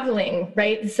traveling,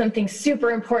 right, is something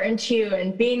super important to you,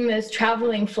 and being this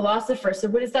traveling philosopher. So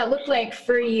what does that look like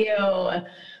for you?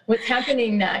 What's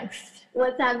happening next?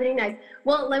 What's happening next?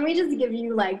 Well, let me just give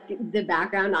you like the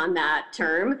background on that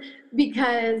term,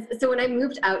 because so when I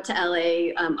moved out to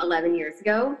LA 11 years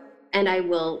ago, and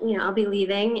I'll be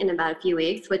leaving in about a few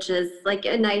weeks, which is like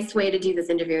a nice way to do this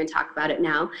interview and talk about it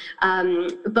now.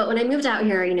 But when I moved out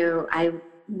here, you know, I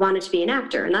wanted to be an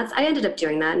actor, and I ended up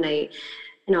doing that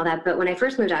and all that. But when I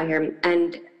first moved out here,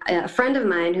 and a friend of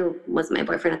mine who was my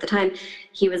boyfriend at the time,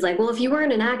 he was like, well, if you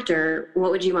weren't an actor,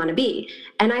 what would you want to be?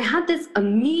 And I had this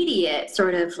immediate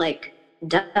sort of like,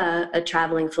 duh, a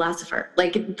traveling philosopher.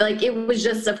 Like it was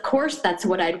just, of course, that's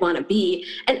what I'd want to be.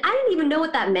 And I didn't even know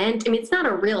what that meant. I mean, it's not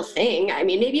a real thing. I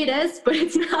mean, maybe it is, but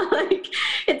it's not like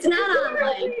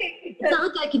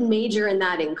I can major in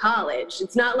that in college.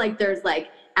 It's not like there's like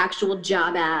actual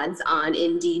job ads on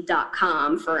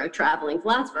Indeed.com for a traveling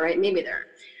philosopher, right? Maybe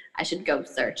I should go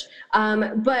search.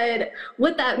 But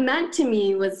what that meant to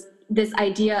me was this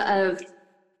idea of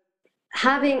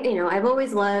having, you know, I've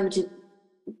always loved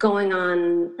going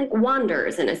on like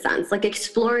wanders in a sense, like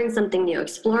exploring something new,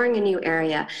 exploring a new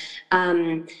area.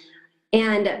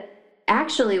 And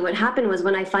actually what happened was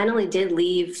when I finally did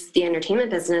leave the entertainment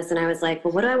business and I was like,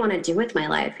 well, what do I want to do with my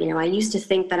life? You know, I used to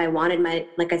think that I wanted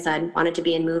to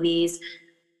be in movies.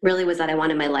 Really was that I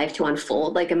wanted my life to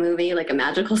unfold like a movie, like a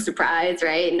magical surprise,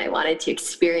 right? And I wanted to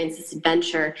experience this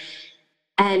adventure.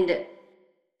 And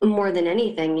more than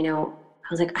anything, you know, I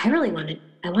was like, I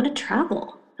want to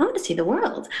travel. I want to see the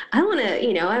world. I want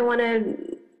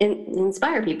to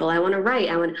inspire people. I want to write.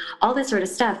 I want all this sort of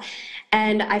stuff.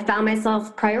 And I found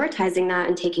myself prioritizing that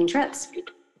and taking trips.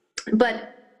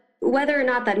 But whether or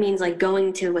not that means like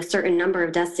going to a certain number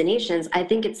of destinations, I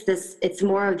think it's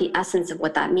more of the essence of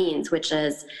what that means, which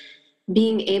is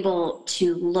being able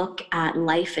to look at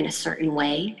life in a certain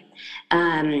way,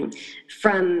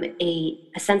 from a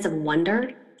sense of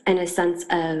wonder and a sense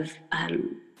of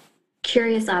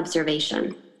curious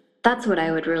observation. That's what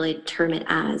I would really term it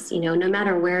as, you know, no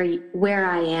matter where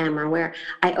I am or where,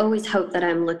 I always hope that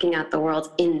I'm looking at the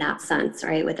world in that sense,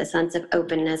 right? With a sense of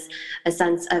openness, a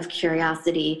sense of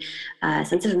curiosity, a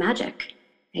sense of magic.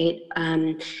 right?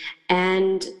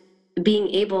 And being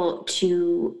able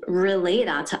to relay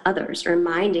that to others,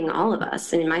 reminding all of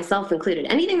us, and myself included,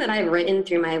 anything that I've written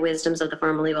through my Wisdoms of the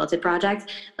Formerly Wilted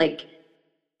project, like,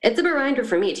 it's a reminder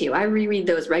for me too. I reread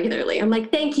those regularly. I'm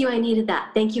like, thank you, I needed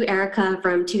that. Thank you, Erica,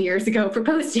 from 2 years ago for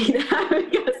posting that,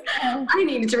 because I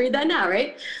needed to read that now,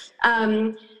 right?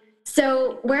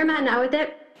 So where I'm at now with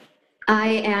it, I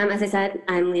am, as I said,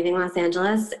 I'm leaving Los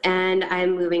Angeles, and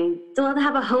I'm moving to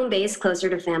have a home base closer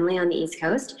to family on the East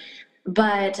Coast.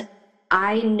 But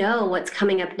I know what's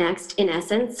coming up next, in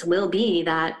essence, will be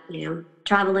that,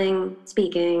 traveling,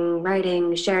 speaking,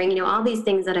 writing, sharing, all these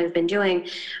things that I've been doing.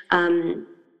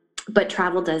 But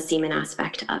travel does seem an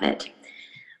aspect of it.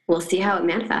 We'll see how it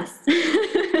manifests.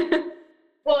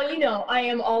 Well, I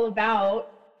am all about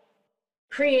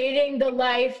creating the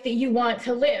life that you want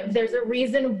to live. There's a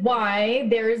reason why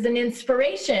there's an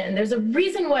inspiration. There's a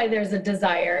reason why there's a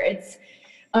desire.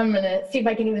 I'm going to see if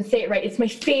I can even say it right. It's my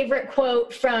favorite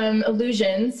quote from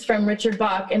Illusions from Richard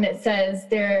Bach. And it says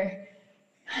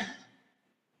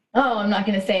I'm not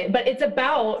going to say it, but it's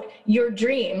about your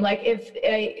dream. Like,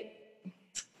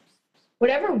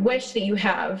 whatever wish that you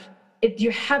have, if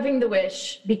you're having the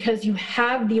wish because you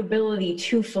have the ability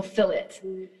to fulfill it.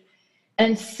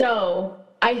 And so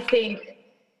I think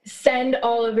send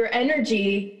all of your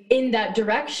energy in that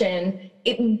direction,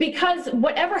 because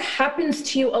whatever happens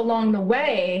to you along the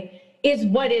way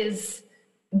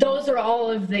those are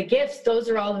all of the gifts, those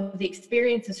are all of the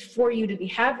experiences for you to be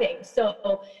having.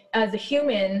 So as a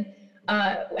human,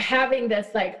 having this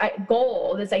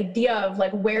goal, this idea of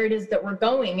where it is that we're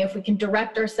going, if we can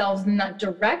direct ourselves in that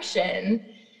direction,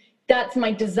 that's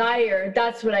my desire.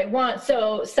 That's what I want.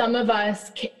 So some of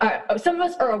us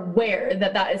are aware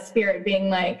that is spirit being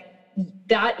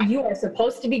that you are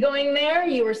supposed to be going there.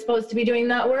 You are supposed to be doing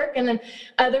that work. And then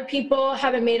other people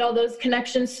haven't made all those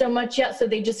connections so much yet. So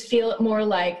they just feel it more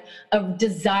like a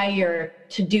desire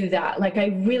to do that. Like, I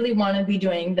really want to be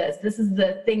doing this. This is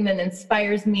the thing that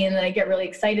inspires me and that I get really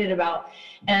excited about.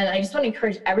 And I just want to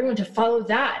encourage everyone to follow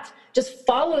that. Just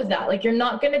follow that. You're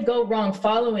not going to go wrong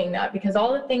following that, because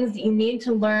all the things that you need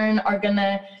to learn are going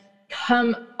to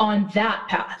come on that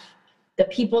path. The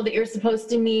people that you're supposed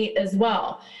to meet as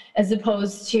well, as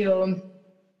opposed to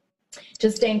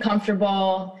just staying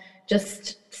comfortable,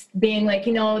 just being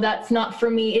that's not for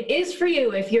me. It is for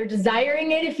you. If you're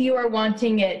desiring it, if you are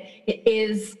wanting it, it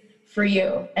is for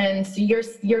you. And so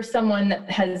you're someone that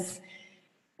has,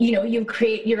 you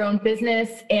create your own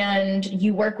business and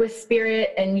you work with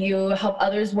spirit and you help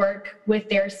others work with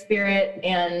their spirit.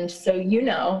 And so,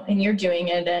 and you're doing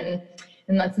it.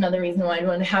 And that's another reason why I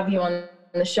want to have you on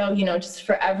the show, just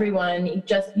for everyone. You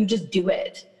just do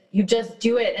it. You just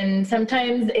do it. And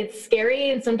sometimes it's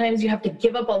scary, and sometimes you have to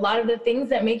give up a lot of the things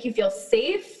that make you feel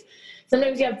safe.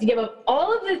 Sometimes you have to give up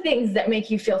all of the things that make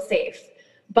you feel safe.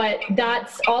 But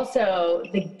that's also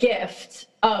the gift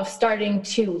of starting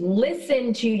to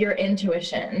listen to your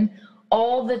intuition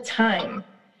all the time.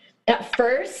 At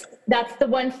first, that's the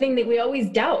one thing that we always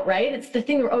doubt, right? It's the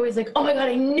thing we're always like, oh my God,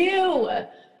 I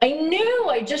knew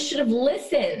I just should have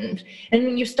listened. And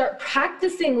when you start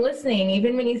practicing listening,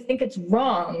 even when you think it's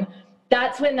wrong,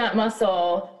 that's when that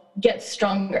muscle gets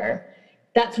stronger.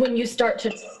 That's when you start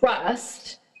to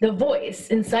trust the voice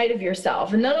inside of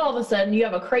yourself. And then all of a sudden you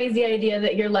have a crazy idea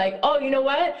that you're like, oh, you know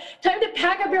what? Time to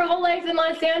pack up your whole life in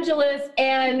Los Angeles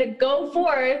and go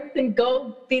forth and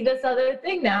go be this other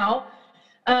thing now.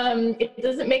 It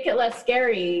doesn't make it less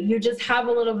scary. You just have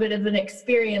a little bit of an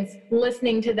experience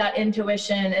listening to that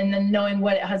intuition and then knowing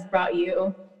what it has brought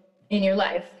you in your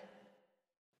life.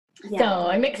 Yeah. So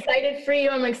I'm excited for you.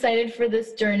 I'm excited for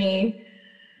this journey.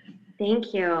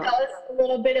 Thank you. Tell us a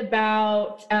little bit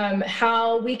about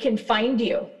how we can find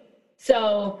you.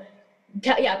 So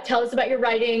tell us about your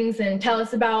writings and tell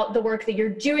us about the work that you're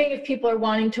doing if people are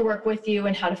wanting to work with you,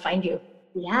 and how to find you.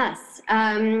 Yes.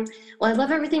 Well, I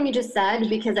love everything you just said,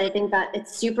 because I think that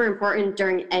it's super important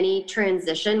during any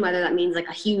transition, whether that means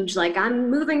a huge,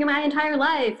 I'm moving my entire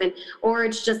life, or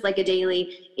it's just a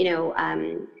daily,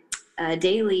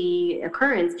 daily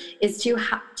occurrence, is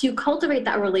to cultivate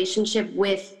that relationship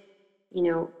with,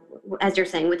 as you're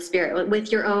saying, with spirit,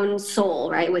 with your own soul,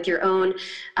 right? With your own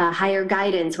higher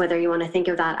guidance, whether you want to think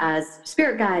of that as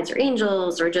spirit guides or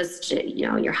angels or just,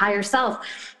 your higher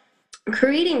self.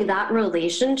 Creating that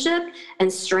relationship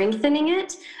and strengthening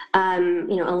it,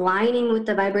 aligning with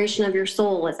the vibration of your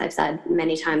soul, as I've said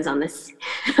many times on this,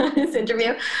 this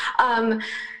interview.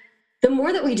 The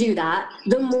more that we do that,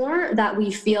 the more that we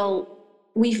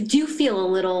do feel a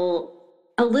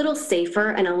little safer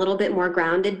and a little bit more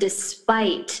grounded,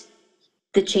 despite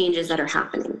the changes that are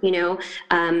happening.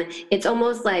 It's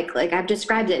almost like I've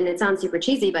described it, and it sounds super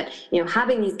cheesy, but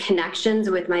having these connections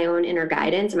with my own inner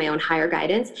guidance, my own higher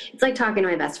guidance, it's like talking to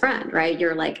my best friend, right?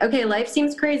 You're like, okay, life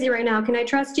seems crazy right now. Can I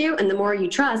trust you? And the more you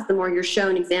trust, the more you're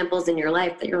shown examples in your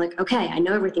life that you're like, okay, I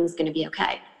know everything's going to be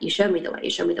okay. You showed me the way. You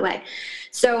showed me the way.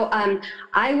 So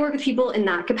I work with people in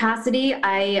that capacity.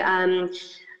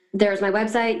 There's my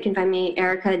website. You can find me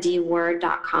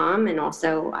ericadward.com, and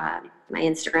also my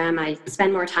Instagram. I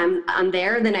spend more time on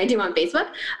there than I do on Facebook.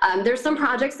 There's some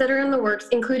projects that are in the works,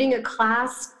 including a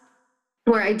class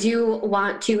where I do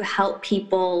want to help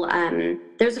people.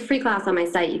 There's a free class on my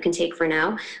site you can take for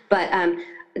now, but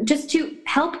just to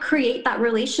help create that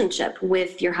relationship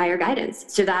with your higher guidance,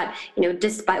 so that,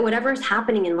 despite whatever's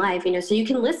happening in life, so you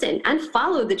can listen and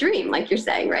follow the dream, like you're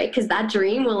saying, right? Because that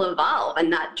dream will evolve,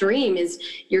 and that dream is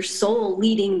your soul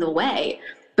leading the way.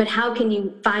 But how can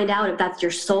you find out if that's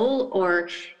your soul or,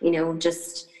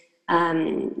 just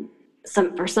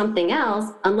something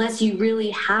else, unless you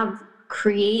really have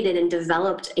created and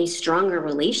developed a stronger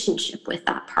relationship with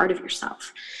that part of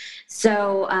yourself?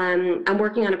 So I'm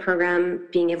working on a program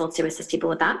being able to assist people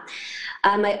with that.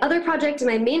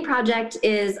 My main project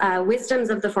is Wisdoms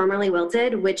of the Formerly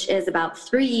Wilted, which is about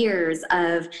 3 years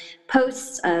of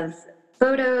posts of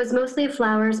photos, mostly of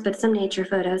flowers, but some nature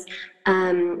photos,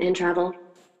 and travel.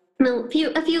 A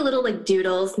few little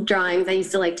doodles, drawings. I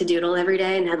used to like to doodle every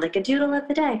day and had a doodle of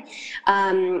the day,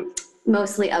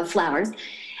 mostly of flowers.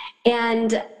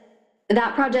 And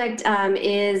that project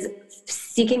is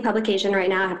seeking publication right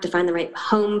now. I have to find the right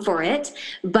home for it,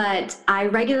 but I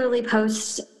regularly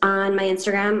post on my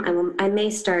Instagram. I may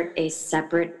start a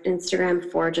separate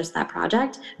Instagram for just that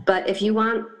project, but if you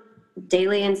want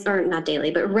regular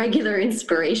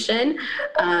inspiration,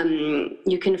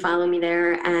 you can follow me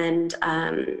there, and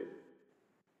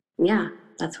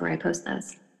that's where I post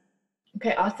those.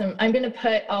 Okay, awesome. I'm going to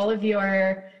put all of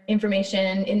your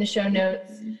information in the show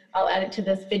notes. I'll add it to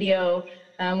this video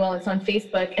while it's on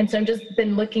Facebook. And so I've just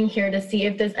been looking here to see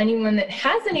if there's anyone that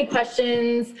has any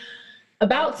questions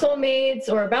about soulmates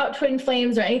or about twin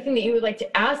flames or anything that you would like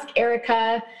to ask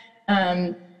Erica.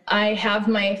 I have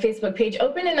my Facebook page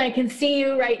open and I can see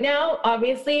you right now.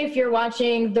 Obviously, if you're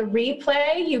watching the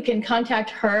replay, you can contact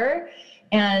her.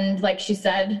 And like she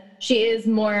said, she is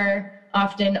more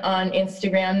often on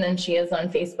Instagram than she is on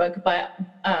Facebook, but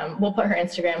we'll put her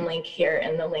Instagram link here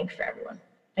in the link for everyone.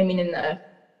 In the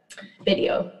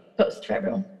video post for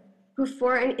everyone.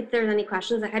 If there's any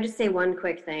questions, I just say one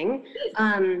quick thing.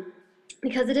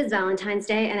 Because it is Valentine's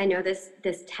Day, and I know this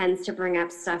tends to bring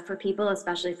up stuff for people,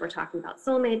 especially if we're talking about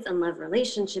soulmates and love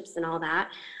relationships and all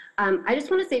that. I just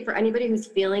want to say, for anybody who's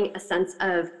feeling a sense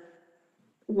of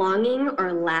longing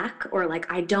or lack, or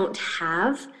I don't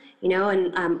have,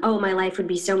 my life would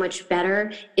be so much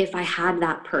better if I had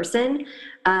that person.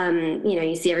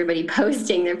 You see everybody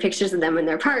posting their pictures of them and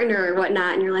their partner or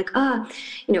whatnot, and you're like, I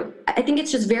think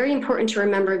it's just very important to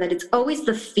remember that it's always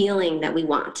the feeling that we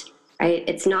want. Right?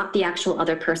 It's not the actual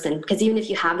other person, because even if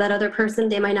you have that other person,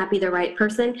 they might not be the right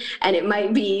person, and it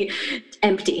might be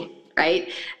empty,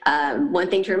 right? One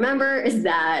thing to remember is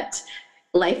that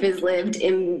life is lived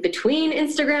in between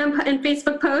Instagram and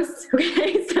Facebook posts,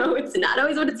 okay? So it's not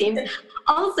always what it seems.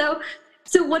 Also,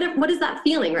 so what is that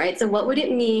feeling, right? So what would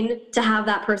it mean to have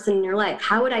that person in your life?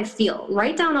 How would I feel?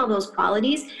 Write down all those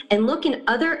qualities and look in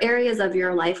other areas of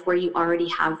your life where you already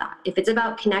have that. If it's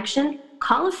about connection,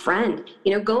 call a friend,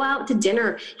 go out to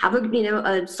dinner, have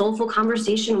a soulful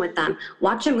conversation with them,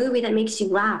 watch a movie that makes you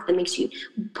laugh, that makes you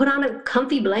put on a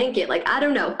comfy blanket. I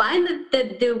don't know, find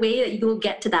the way that you will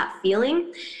get to that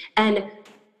feeling. And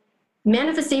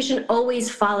manifestation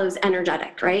always follows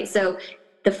energetic, right? So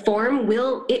the form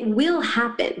will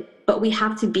happen, but we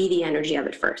have to be the energy of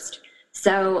it first.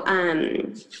 So,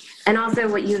 and also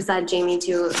what you said, Jamie,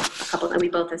 to a couple, and we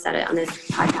both have said it on this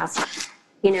podcast,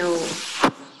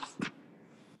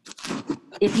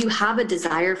 if you have a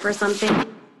desire for something,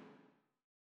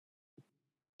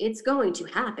 it's going to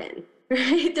happen,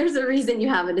 right? There's a reason you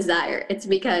have a desire. It's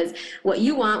because what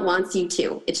you want wants you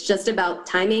too. It's just about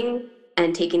timing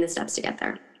and taking the steps to get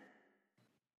there.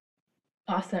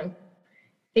 Awesome.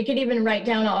 They could even write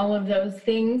down all of those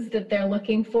things that they're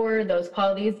looking for, those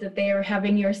qualities that they are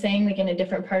having, you're saying, in a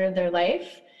different part of their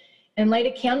life, and light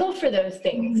a candle for those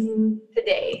things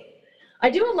today. I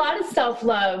do a lot of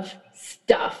self-love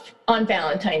stuff on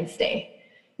Valentine's Day.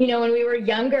 When we were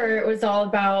younger, it was all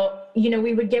about,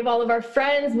 we would give all of our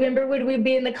friends, remember when we'd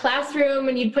be in the classroom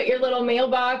and you'd put your little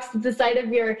mailbox at the side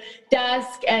of your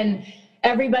desk and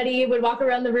everybody would walk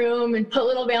around the room and put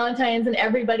little Valentines in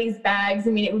everybody's bags.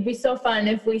 It would be so fun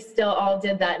if we still all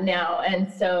did that now.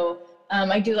 And so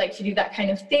I do like to do that kind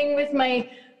of thing with my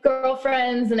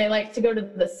girlfriends, and I like to go to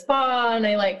the spa, and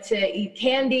I like to eat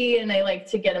candy, and I like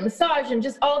to get a massage, and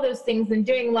just all those things, and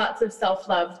doing lots of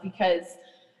self-love, because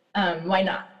why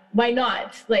not? Why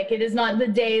not? Like, it is not the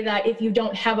day that if you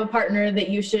don't have a partner that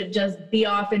you should just be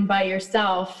off and by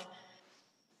yourself.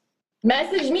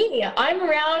 Message me. I'm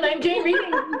around. I'm doing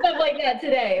readings and stuff like that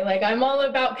today. Like, I'm all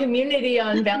about community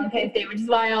on Valentine's Day, which is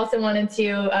why I also wanted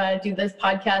to do this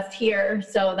podcast here,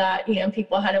 so that, you know,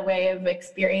 people had a way of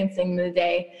experiencing the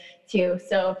day too.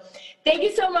 So thank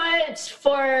you so much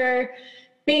for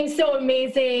being so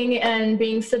amazing and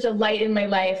being such a light in my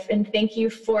life. And thank you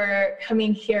for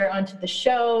coming here onto the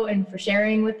show and for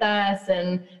sharing with us.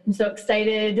 And I'm so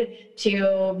excited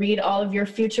to read all of your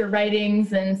future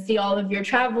writings and see all of your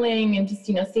traveling, and just,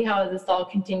 you know, see how this all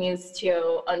continues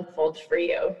to unfold for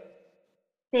you.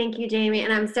 Thank you, Jamie.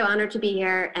 And I'm so honored to be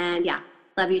here. And yeah,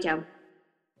 love you too.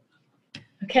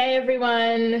 Okay,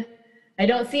 everyone. I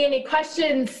don't see any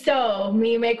questions, so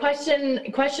you may question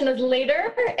us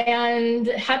later. And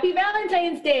happy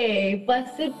Valentine's Day.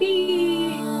 Blessed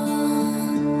be.